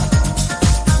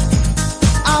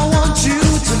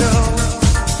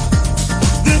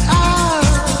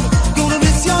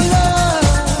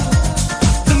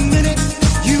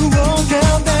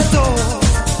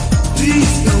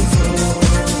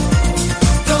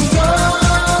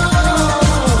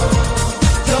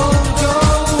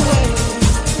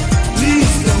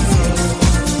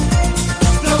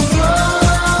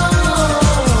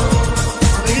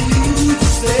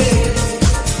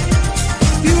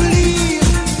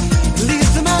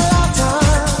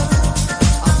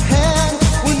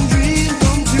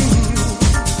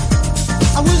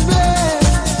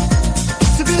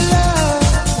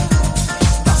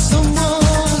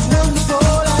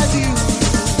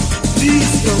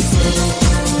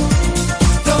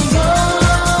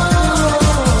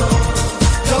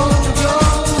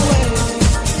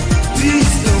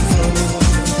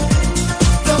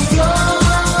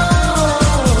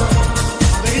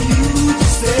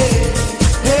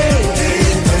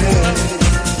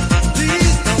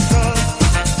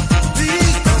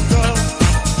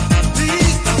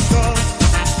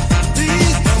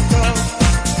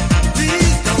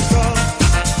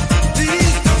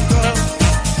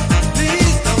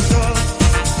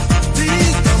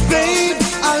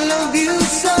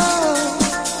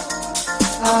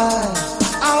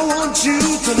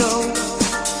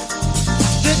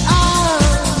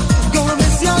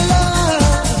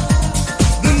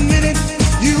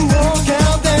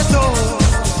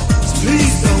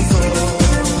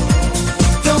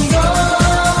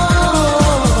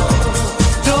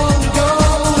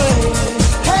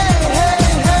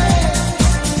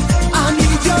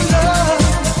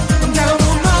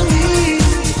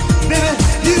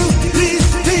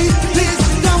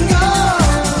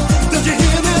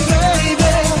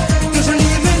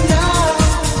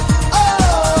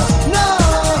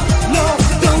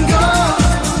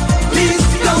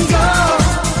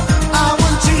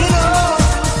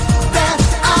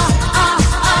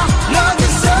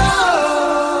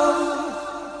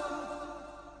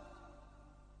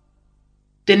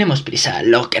 Tenemos prisa,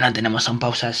 lo que no tenemos son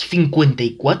pausas.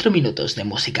 54 minutos de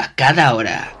música cada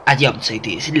hora. A Jump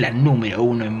City es la número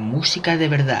 1 en música de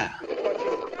verdad.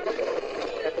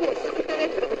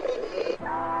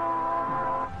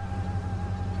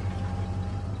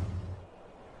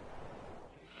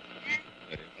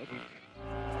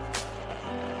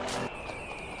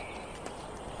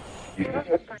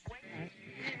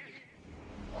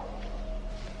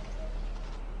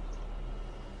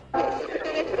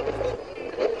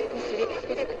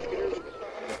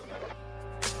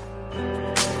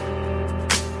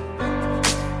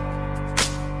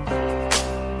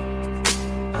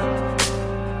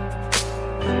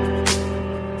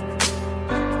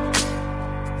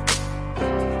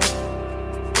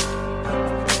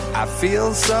 I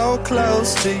feel so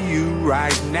close to you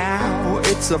right now,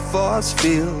 it's a force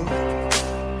field.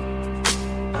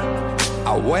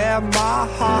 I wear my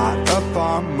heart up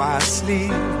on my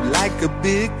sleeve like a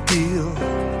big deal.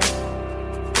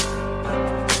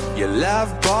 Your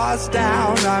love pours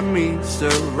down on me,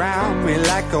 surround me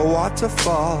like a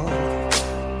waterfall.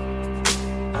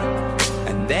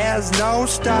 And there's no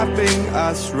stopping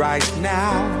us right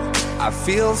now. I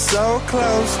feel so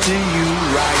close to you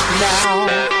right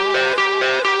now.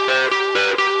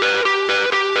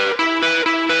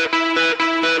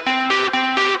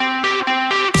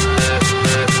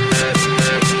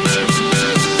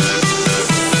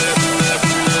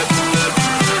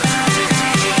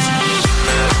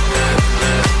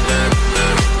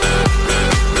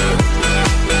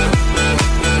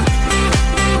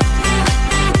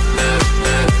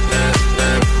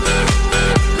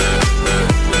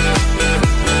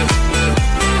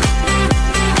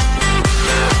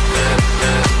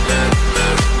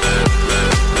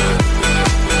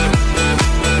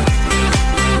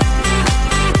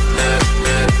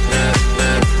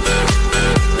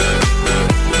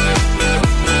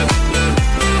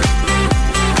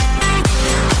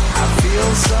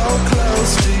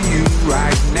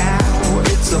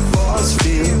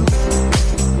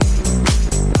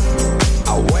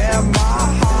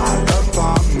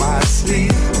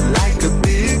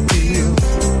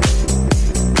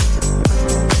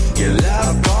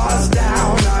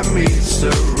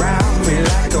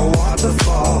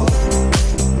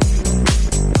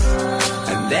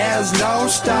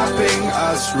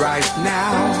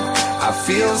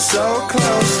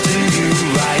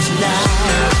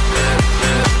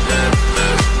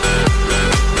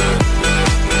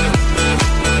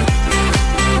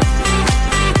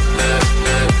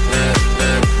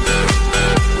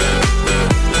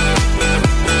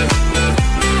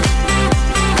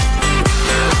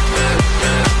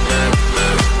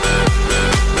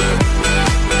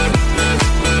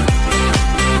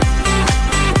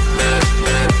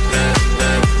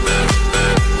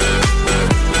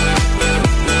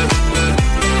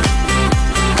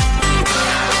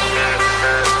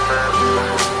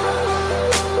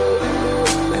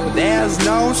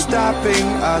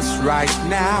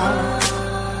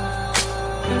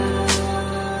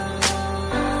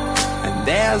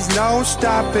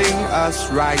 Stopping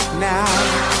us right now.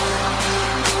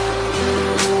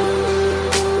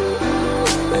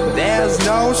 And there's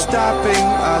no stopping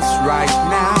us right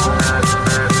now.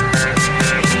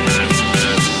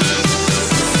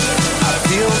 I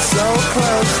feel so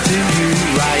close to you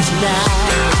right now.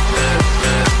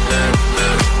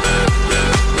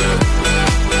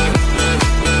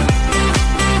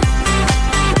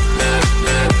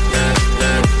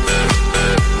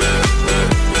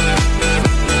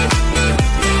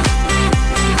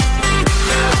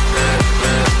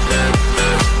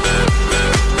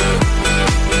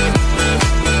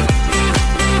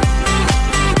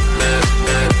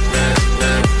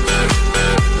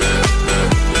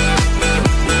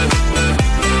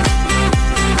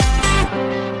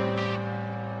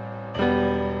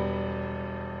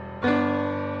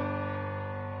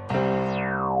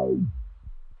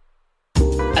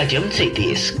 Jump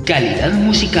Cities, calidad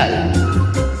musical.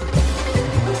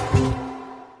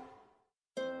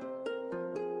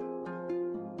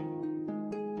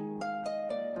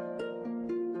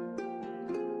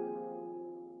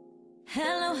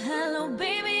 Hello, hello,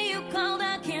 baby, you called,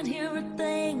 I can't hear a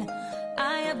thing.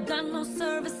 I have got no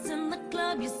service in the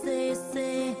club, you say.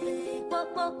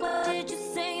 What did you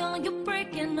say? Oh, you're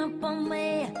breaking up on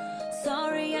me.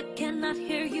 Sorry, I cannot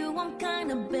hear you, I'm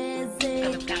kinda busy.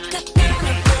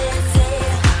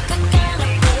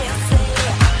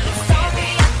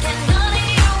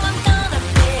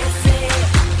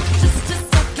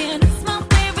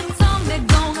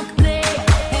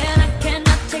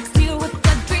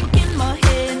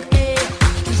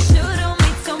 Should've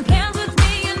made some plans with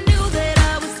me, you knew that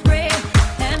I was free.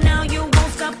 And now you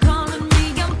won't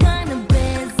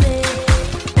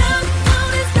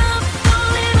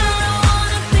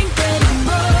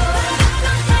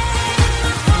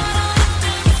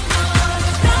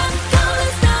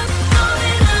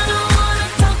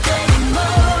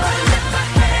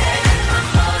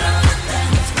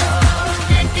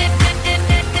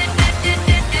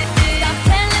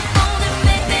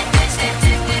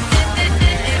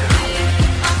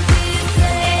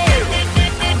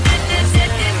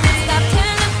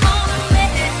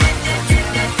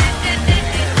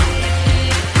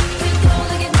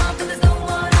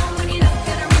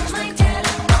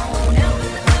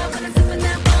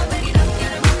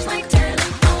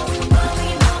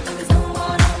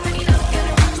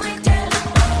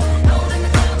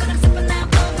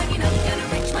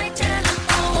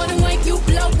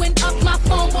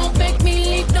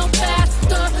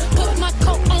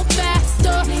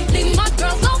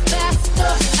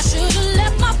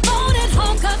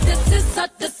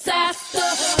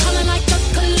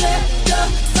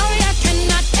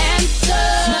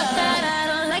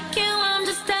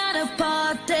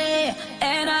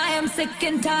sick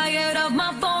and tired of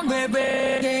my phone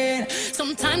ringing.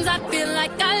 Sometimes I feel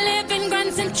like I live in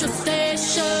Grand Central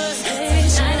Station.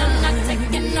 Tonight I'm not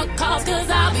taking no calls cause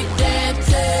I'll be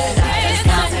dancing. Tonight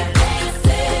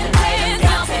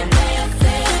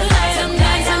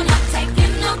I'm not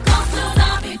taking no calls cause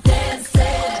I'll be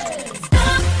dancing.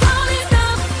 Stop calling, I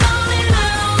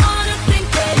don't wanna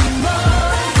think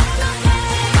anymore. Stop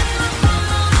calling, I don't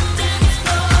wanna talk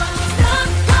anymore. Stop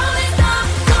calling,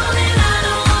 I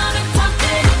don't wanna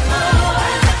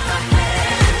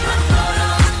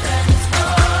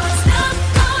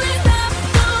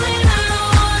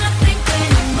think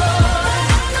anymore.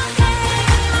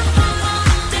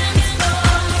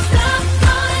 Stop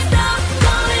calling,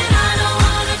 I don't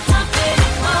wanna talk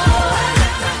anymore.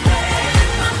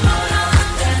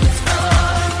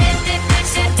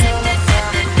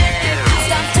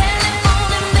 Stop telephoning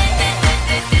me.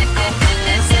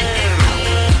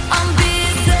 I'm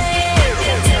busy.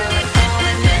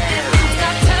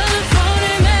 Stop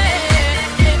telefoning me.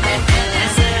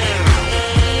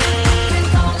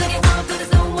 Call anyone, but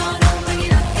there's no one home, and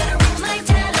you're not gonna reach my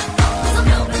telephone. 'Cause I'm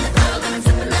out in the club and I'm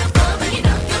sipping that bub, and you're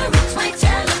not gonna reach my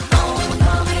telephone.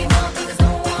 Call anyone, but there's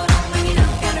no one home, and you're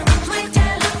not gonna reach my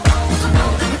telephone. 'Cause I'm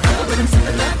out in the club and I'm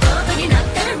sipping that bub, and you're not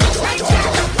gonna reach my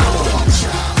telephone.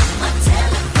 My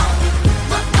telephone,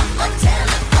 my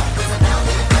telephone. 'Cause I'm out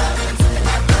in the club and I'm sipping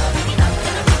that bub, and you're not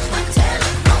gonna reach my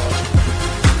telephone.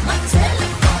 My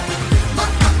telephone,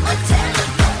 my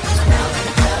telephone. 'Cause I'm out in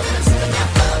the club and I'm sipping that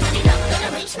bub, and you're not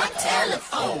gonna reach my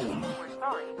telephone. We're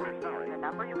sorry. The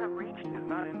number you have reached is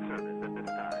not in service at this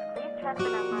time. Please check the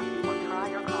number or try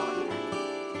your call again.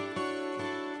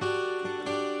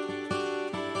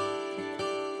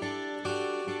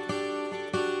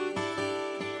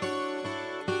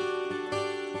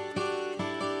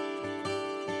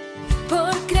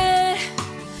 Por creer,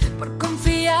 por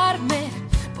confiarme,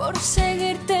 por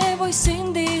seguirte voy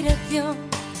sin dirección.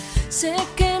 Sé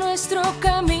que nuestro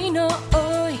camino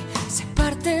hoy se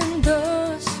parte en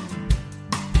dos.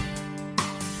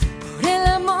 Por el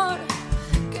amor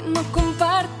que no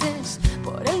compartes,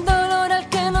 por el dolor al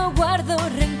que no guardo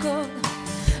rencor.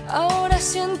 Ahora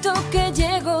siento que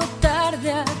llego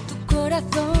tarde a tu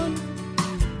corazón.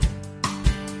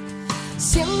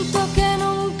 Siento que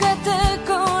nunca te he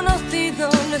conocido,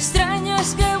 lo extraño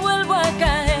es que vuelvo a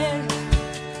caer.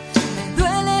 Me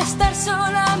duele estar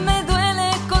sola, me duele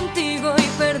contigo y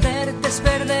perderte es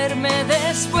perderme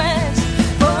después.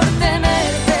 Por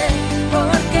tenerte,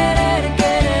 por querer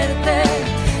quererte,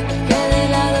 dejé de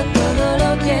lado todo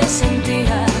lo que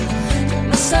sentía. Yo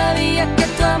no sabía que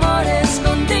tu amor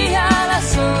escondía la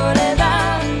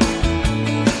soledad.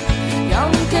 Y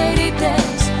aunque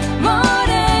grites,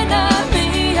 morena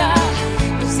mía,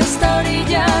 desde esta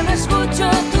orilla no escucho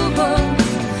tu voz.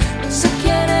 No sé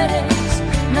quién eres,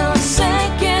 no sé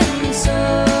quién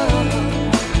soy,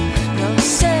 no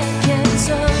sé quién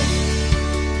soy.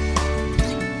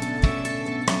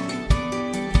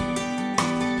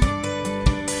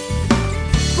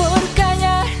 Por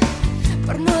callar,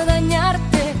 por no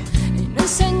dañarte y no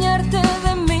enseñarte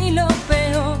de mí lo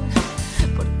peor.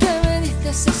 ¿Por qué me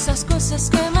dices esas cosas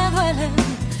que me duelen?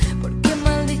 ¿Por qué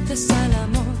maldices al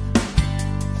amor?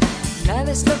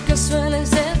 Nada es lo que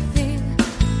sueles decir.